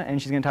Tavia,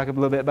 and she's going to talk a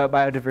little bit about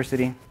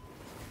biodiversity.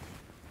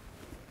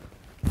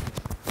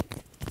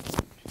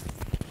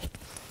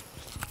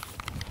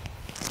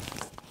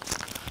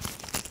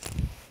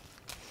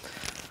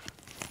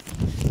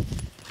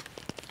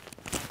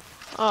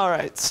 All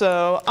right,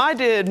 so I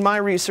did my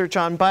research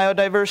on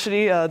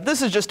biodiversity.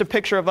 This is just a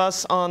picture of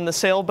us on the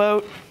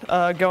sailboat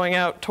going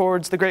out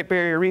towards the Great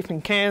Barrier Reef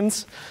in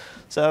Cairns.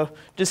 So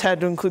just had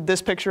to include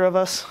this picture of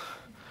us.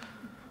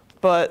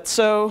 But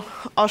so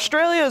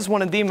Australia is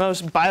one of the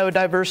most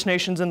biodiverse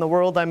nations in the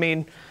world. I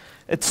mean,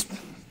 it's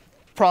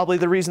probably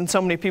the reason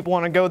so many people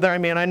want to go there. I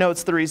mean, I know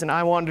it's the reason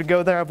I wanted to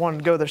go there. I've wanted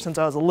to go there since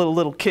I was a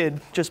little kid,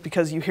 just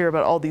because you hear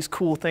about all these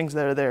cool things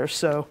that are there.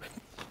 So,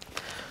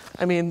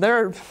 I mean,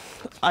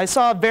 I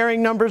saw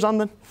varying numbers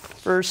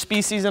for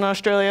species in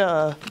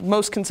Australia.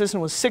 Most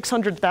consistent was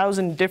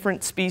 600,000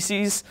 different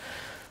species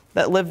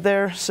that live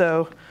there.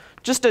 So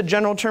just a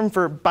general term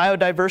for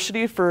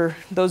biodiversity for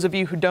those of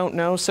you who don't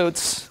know. So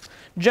it's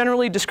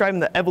generally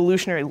describing the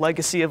evolutionary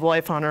legacy of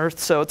life on Earth.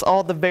 So it's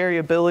all the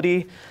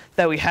variability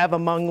that we have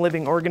among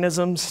living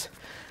organisms.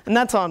 And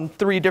that's on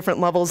 3 different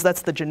levels.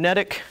 That's the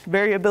genetic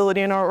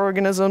variability in our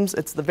organisms.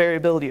 It's the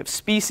variability of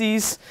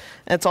species.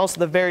 And it's also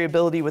the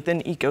variability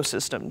within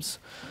ecosystems.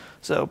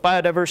 So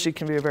biodiversity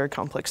can be a very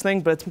complex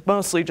thing, but it's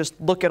mostly just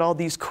look at all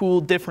these cool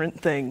different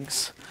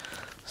things.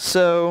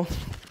 So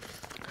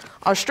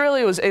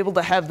Australia was able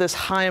to have this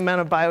high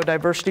amount of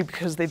biodiversity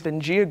because they've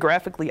been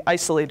geographically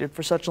isolated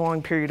for such a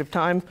long period of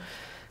time.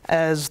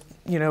 As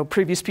you know,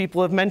 previous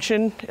people have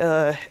mentioned,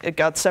 it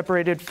got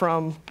separated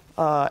from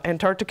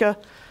Antarctica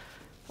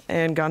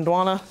and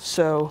Gondwana.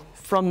 So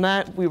from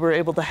that, we were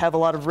able to have a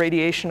lot of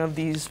radiation of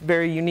these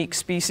very unique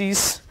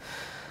species.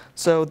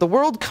 So the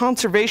World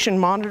Conservation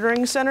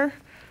Monitoring Center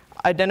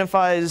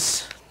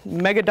identifies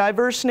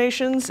megadiverse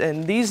nations,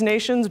 and these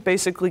nations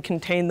basically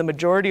contain the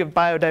majority of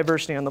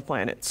biodiversity on the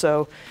planet.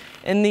 So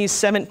in these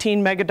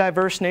 17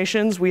 megadiverse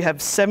nations, we have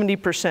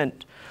 70%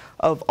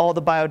 of all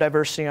the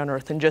biodiversity on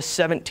Earth in just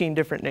 17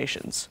 different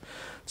nations.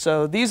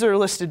 So these are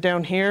listed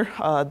down here.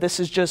 This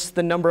is just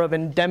the number of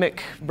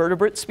endemic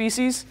vertebrate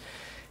species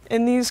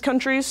in these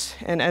countries.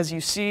 And as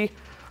you see,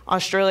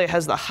 Australia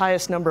has the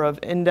highest number of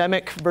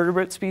endemic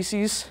vertebrate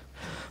species.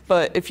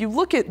 But if you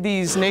look at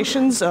these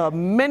nations,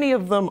 many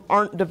of them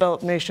aren't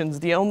developed nations.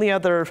 The only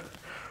other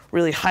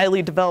really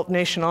highly developed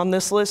nation on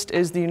this list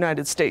is the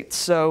United States.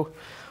 So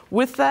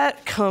with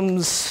that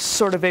comes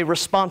sort of a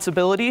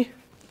responsibility,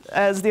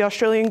 as the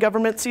Australian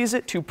government sees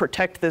it, to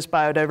protect this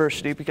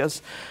biodiversity,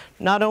 because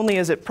not only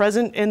is it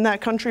present in that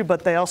country,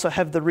 but they also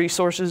have the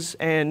resources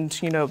and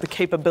the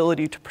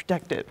capability to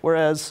protect it.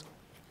 Whereas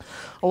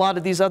a lot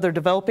of these other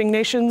developing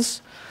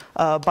nations,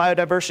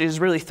 biodiversity is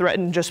really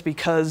threatened just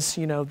because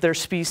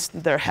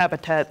their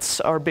habitats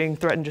are being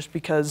threatened just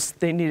because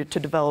they need it to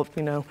develop.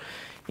 You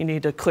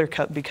need to clear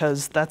cut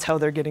because that's how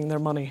they're getting their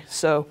money.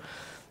 So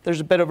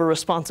there's a bit of a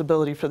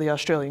responsibility for the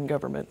Australian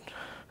government.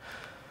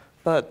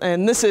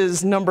 And this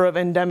is number of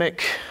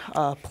endemic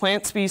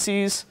plant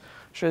species,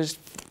 which is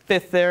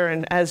 5th there.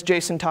 And as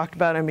Jason talked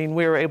about, I mean,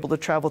 we were able to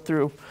travel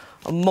through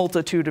a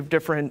multitude of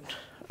different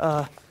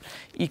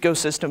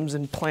ecosystems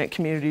and plant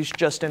communities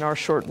just in our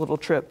short little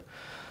trip.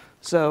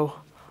 So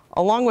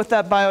along with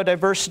that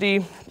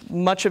biodiversity,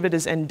 much of it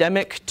is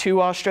endemic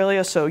to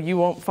Australia, so you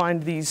won't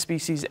find these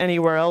species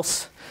anywhere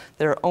else.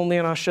 They're only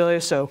in Australia.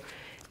 So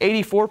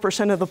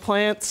 84% of the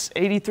plants,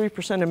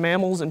 83% of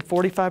mammals, and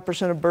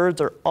 45% of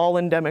birds are all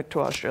endemic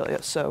to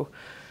Australia, so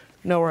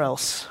nowhere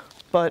else.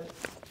 But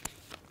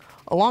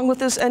along with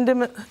this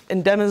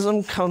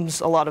endemism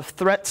comes a lot of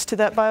threats to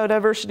that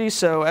biodiversity.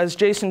 So as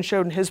Jason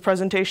showed in his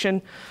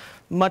presentation,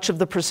 much of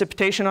the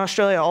precipitation in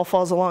Australia all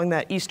falls along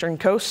that eastern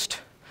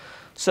coast.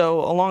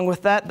 So along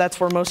with that, that's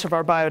where most of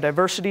our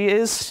biodiversity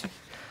is.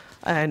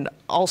 And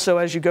also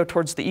as you go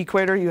towards the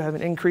equator, you have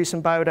an increase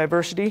in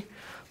biodiversity.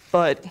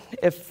 But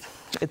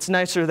if it's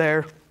nicer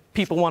there,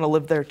 people want to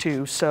live there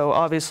too. So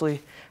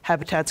obviously,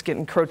 habitats get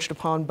encroached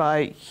upon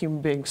by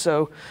human beings.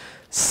 So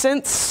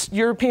since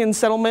European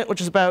settlement,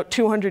 which is about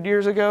 200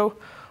 years ago,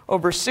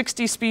 over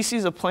 60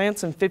 species of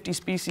plants and 50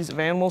 species of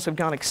animals have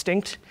gone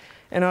extinct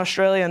in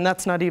Australia, and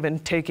that's not even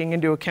taking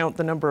into account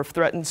the number of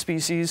threatened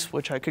species,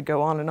 which I could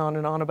go on and on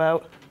and on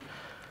about.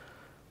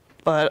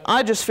 But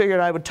I just figured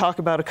I would talk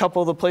about a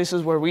couple of the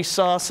places where we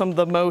saw some of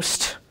the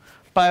most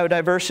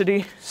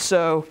biodiversity.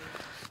 So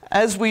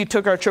as we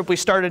took our trip, we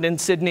started in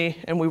Sydney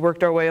and we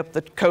worked our way up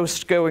the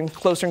coast, going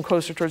closer and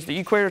closer towards the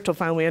equator until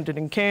finally we ended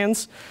in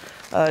Cairns.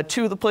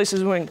 Two of the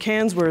places we went in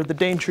Cairns were the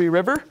Daintree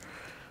River.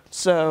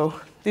 So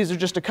these are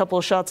just a couple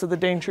of shots of the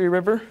Daintree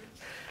River.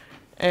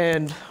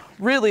 And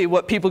really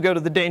what people go to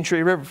the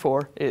Daintree River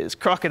for is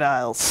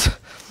crocodiles.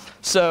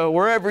 So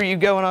wherever you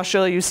go in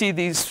Australia, you see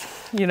these,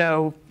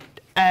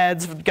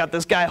 ads. We've got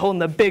this guy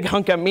holding a big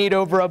hunk of meat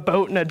over a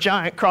boat and a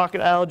giant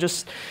crocodile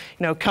just,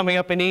 coming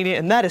up and eating it.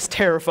 And that is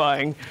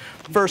terrifying,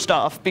 first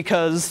off,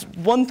 because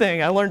one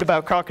thing I learned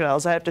about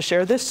crocodiles, I have to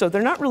share this, so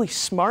they're not really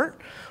smart,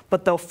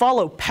 but they'll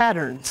follow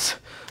patterns.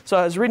 So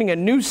I was reading a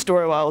news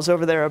story while I was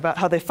over there about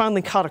how they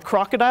finally caught a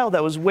crocodile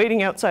that was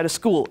waiting outside of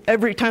school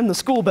every time the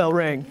school bell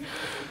rang.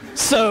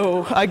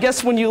 So I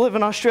guess when you live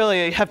in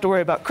Australia, you have to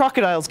worry about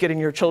crocodiles getting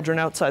your children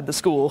outside the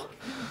school.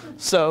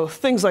 So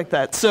things like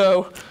that.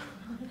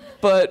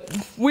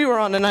 But we were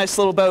on a nice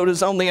little boat. It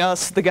was only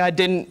us. The guy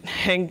didn't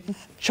hang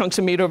chunks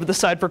of meat over the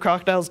side for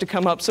crocodiles to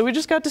come up. So we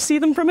just got to see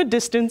them from a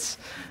distance,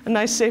 a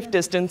nice safe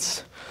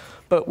distance.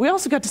 But we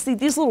also got to see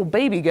these little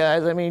baby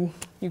guys. I mean,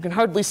 you can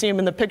hardly see them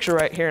in the picture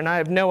right here. And I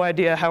have no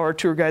idea how our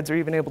tour guides are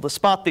even able to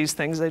spot these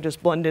things. They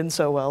just blend in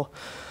so well.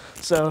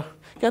 So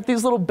got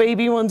these little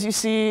baby ones you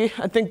see.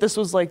 I think this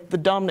was like the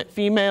dominant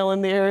female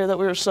in the area that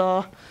we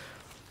saw.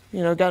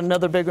 Got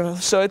another big one.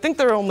 So I think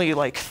there are only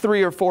like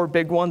 3 or 4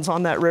 big ones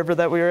on that river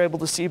that we were able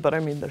to see, but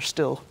I mean, they're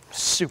still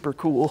super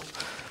cool.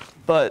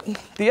 But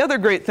the other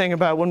great thing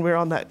about when we were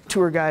on that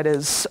tour guide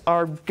is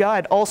our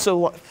guide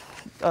also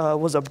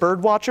was a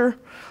bird watcher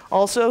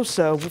also.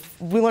 So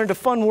we learned a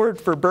fun word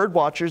for bird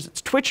watchers.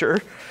 It's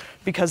twitcher,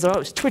 because they're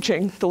always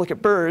twitching to look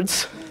at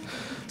birds.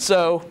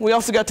 So we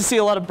also got to see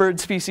a lot of bird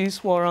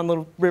species while we were on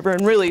the river,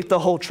 and really the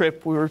whole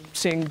trip we were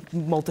seeing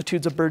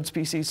multitudes of bird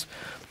species,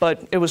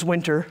 but it was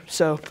winter,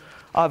 so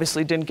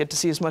obviously didn't get to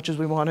see as much as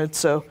we wanted.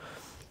 So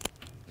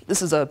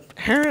this is a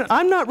heron.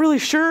 I'm not really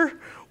sure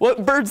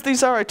what birds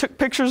these are. I took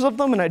pictures of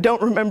them and I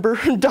don't remember.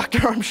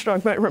 Dr.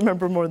 Armstrong might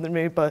remember more than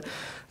me, but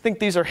I think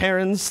these are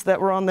herons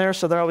that were on there,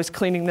 so they're always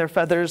cleaning their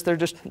feathers. They're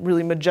just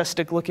really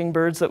majestic looking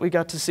birds that we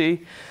got to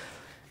see.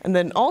 And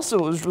then also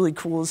what was really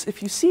cool is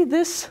if you see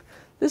this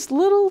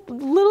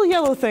little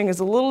yellow thing is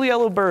a little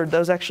yellow bird that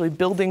was actually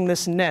building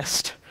this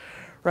nest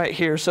right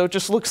here. So it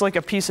just looks like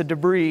a piece of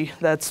debris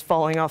that's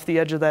falling off the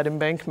edge of that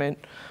embankment,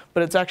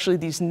 but it's actually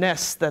these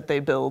nests that they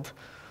build.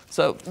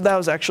 So that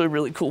was actually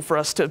really cool for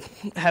us to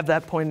have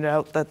that pointed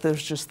out, that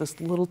there's just this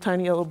little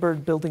tiny yellow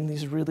bird building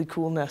these really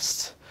cool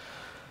nests.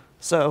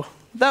 So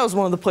that was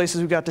one of the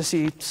places we got to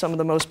see some of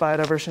the most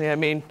biodiversity. I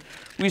mean,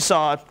 we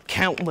saw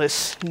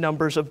countless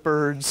numbers of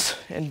birds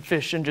and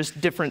fish and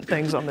just different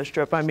things on this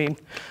trip. I mean,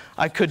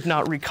 I could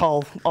not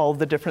recall all of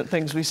the different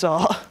things we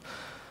saw.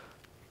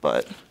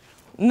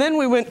 And then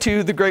we went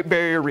to the Great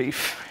Barrier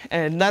Reef,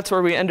 and that's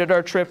where we ended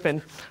our trip.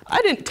 And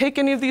I didn't take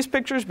any of these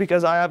pictures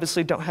because I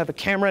obviously don't have a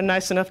camera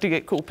nice enough to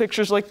get cool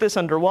pictures like this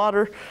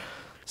underwater.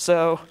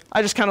 So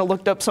I just kind of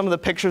looked up some of the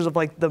pictures of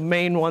like the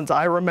main ones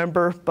I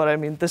remember, but I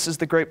mean, this is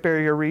the Great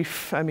Barrier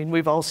Reef. I mean,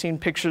 we've all seen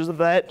pictures of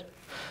that.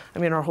 I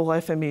mean, our whole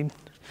life, I mean,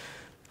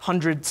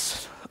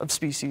 hundreds of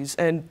species.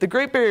 And the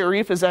Great Barrier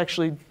Reef is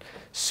actually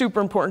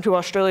super important to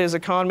Australia's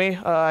economy.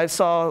 I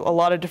saw a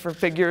lot of different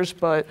figures,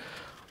 but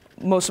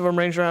most of them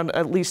range around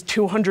at least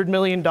 $200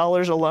 million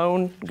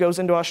alone goes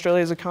into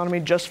Australia's economy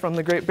just from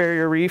the Great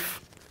Barrier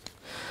Reef.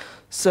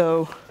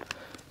 So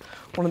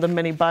one of the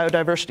many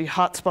biodiversity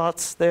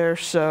hotspots there.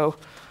 So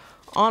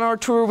on our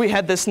tour, we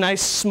had this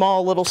nice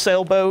small little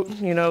sailboat.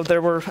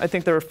 I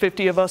think there were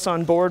 50 of us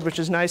on board, which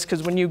is nice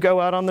because when you go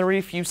out on the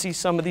reef, you see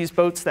some of these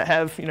boats that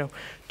have,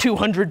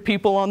 200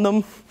 people on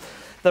them.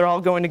 They're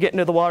all going to get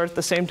into the water at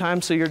the same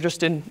time, so you're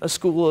just in a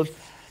school of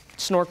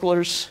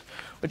snorkelers,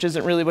 which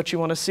isn't really what you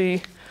want to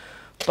see.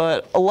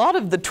 But a lot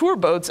of the tour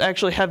boats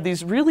actually have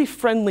these really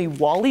friendly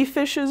wally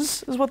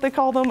fishes, is what they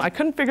call them. I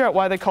couldn't figure out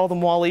why they call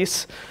them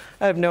wallies.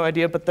 I have no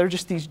idea, but they're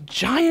just these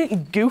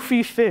giant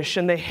goofy fish,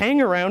 and they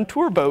hang around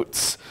tour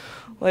boats.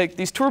 Like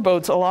these tour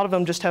boats, a lot of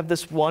them just have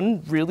this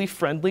one really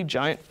friendly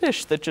giant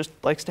fish that just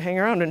likes to hang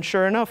around. And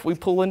sure enough, we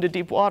pull into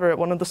deep water at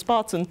one of the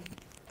spots, and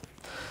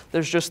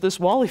there's just this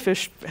wally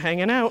fish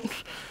hanging out.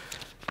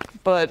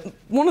 But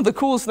one of the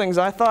coolest things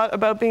I thought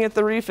about being at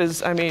the reef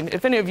is, I mean,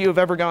 if any of you have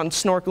ever gone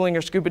snorkeling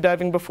or scuba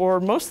diving before,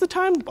 most of the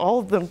time, all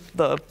of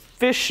the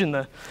fish and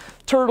the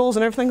turtles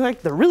and everything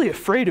they're really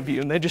afraid of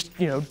you, and they just,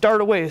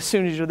 dart away as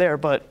soon as you're there.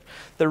 But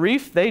the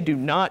reef, they do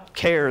not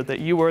care that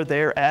you are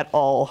there at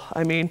all.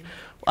 I mean,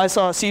 I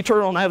saw a sea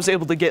turtle and I was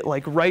able to get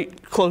like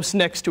right close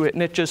next to it,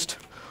 and it just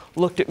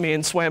looked at me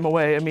and swam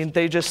away. I mean,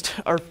 they just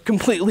are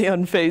completely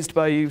unfazed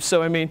by you.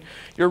 So, I mean,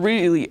 you're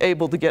really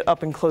able to get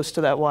up and close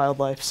to that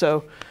wildlife.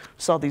 So,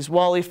 saw these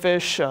wally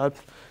fish,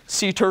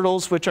 sea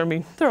turtles, which, I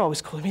mean, they're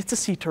always cool. I mean, it's a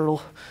sea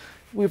turtle.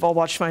 We've all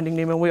watched Finding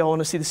Nemo. We all want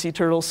to see the sea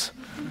turtles.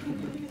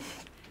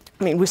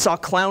 I mean, we saw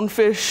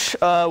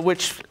clownfish,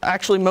 which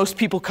actually most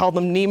people call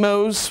them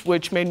Nemos,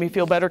 which made me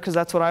feel better because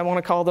that's what I want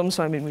to call them.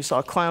 So, I mean, we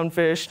saw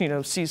clownfish, you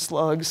know, sea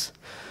slugs.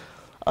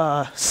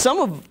 Some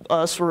of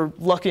us were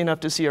lucky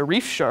enough to see a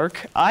reef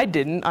shark. I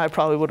didn't. I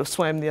probably would have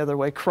swam the other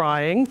way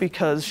crying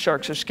because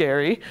sharks are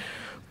scary.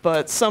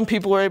 But some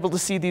people were able to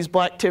see these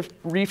black-tipped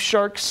reef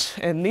sharks,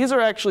 and these are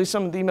actually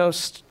some of the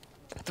most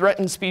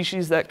threatened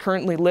species that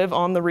currently live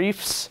on the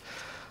reefs.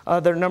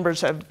 Their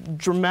numbers have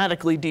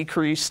dramatically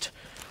decreased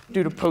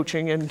due to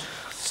poaching and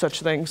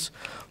such things.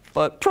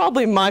 But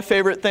probably my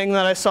favorite thing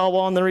that I saw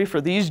while on the reef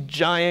are these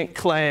giant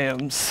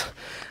clams.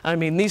 I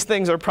mean, these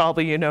things are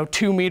probably, you know,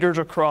 2 meters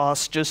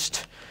across,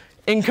 just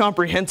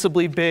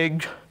incomprehensibly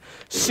big,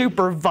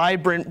 super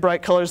vibrant,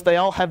 bright colors. They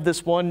all have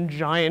this one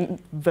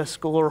giant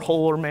vesicle or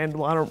hole or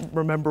mandible. I don't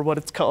remember what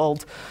it's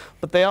called,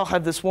 but they all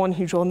have this one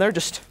huge hole, and they're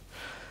just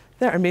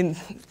there. I mean,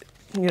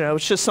 you know,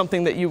 it's just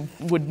something that you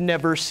would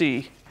never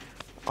see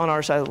on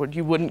our side of the world.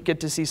 You wouldn't get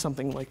to see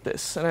something like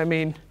this. And I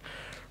mean,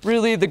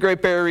 really, the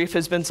Great Barrier Reef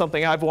has been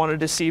something I've wanted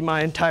to see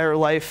my entire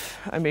life.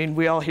 I mean,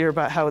 we all hear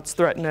about how it's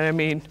threatened. And I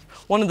mean,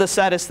 one of the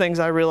saddest things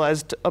I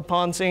realized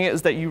upon seeing it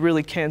is that you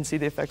really can see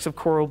the effects of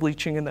coral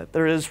bleaching and that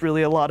there is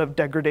really a lot of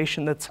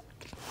degradation that's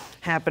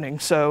happening.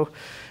 So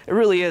it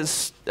really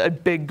is a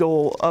big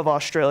goal of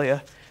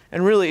Australia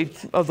and really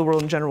of the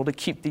world in general to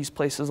keep these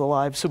places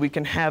alive so we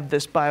can have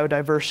this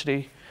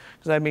biodiversity.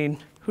 Because I mean,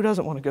 who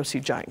doesn't want to go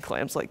see giant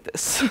clams like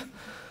this?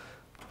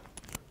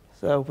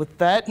 So with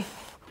that,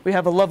 we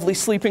have a lovely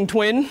sleeping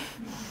twin.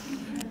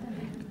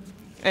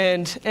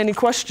 And any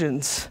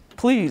questions?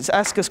 Please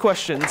ask us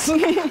questions.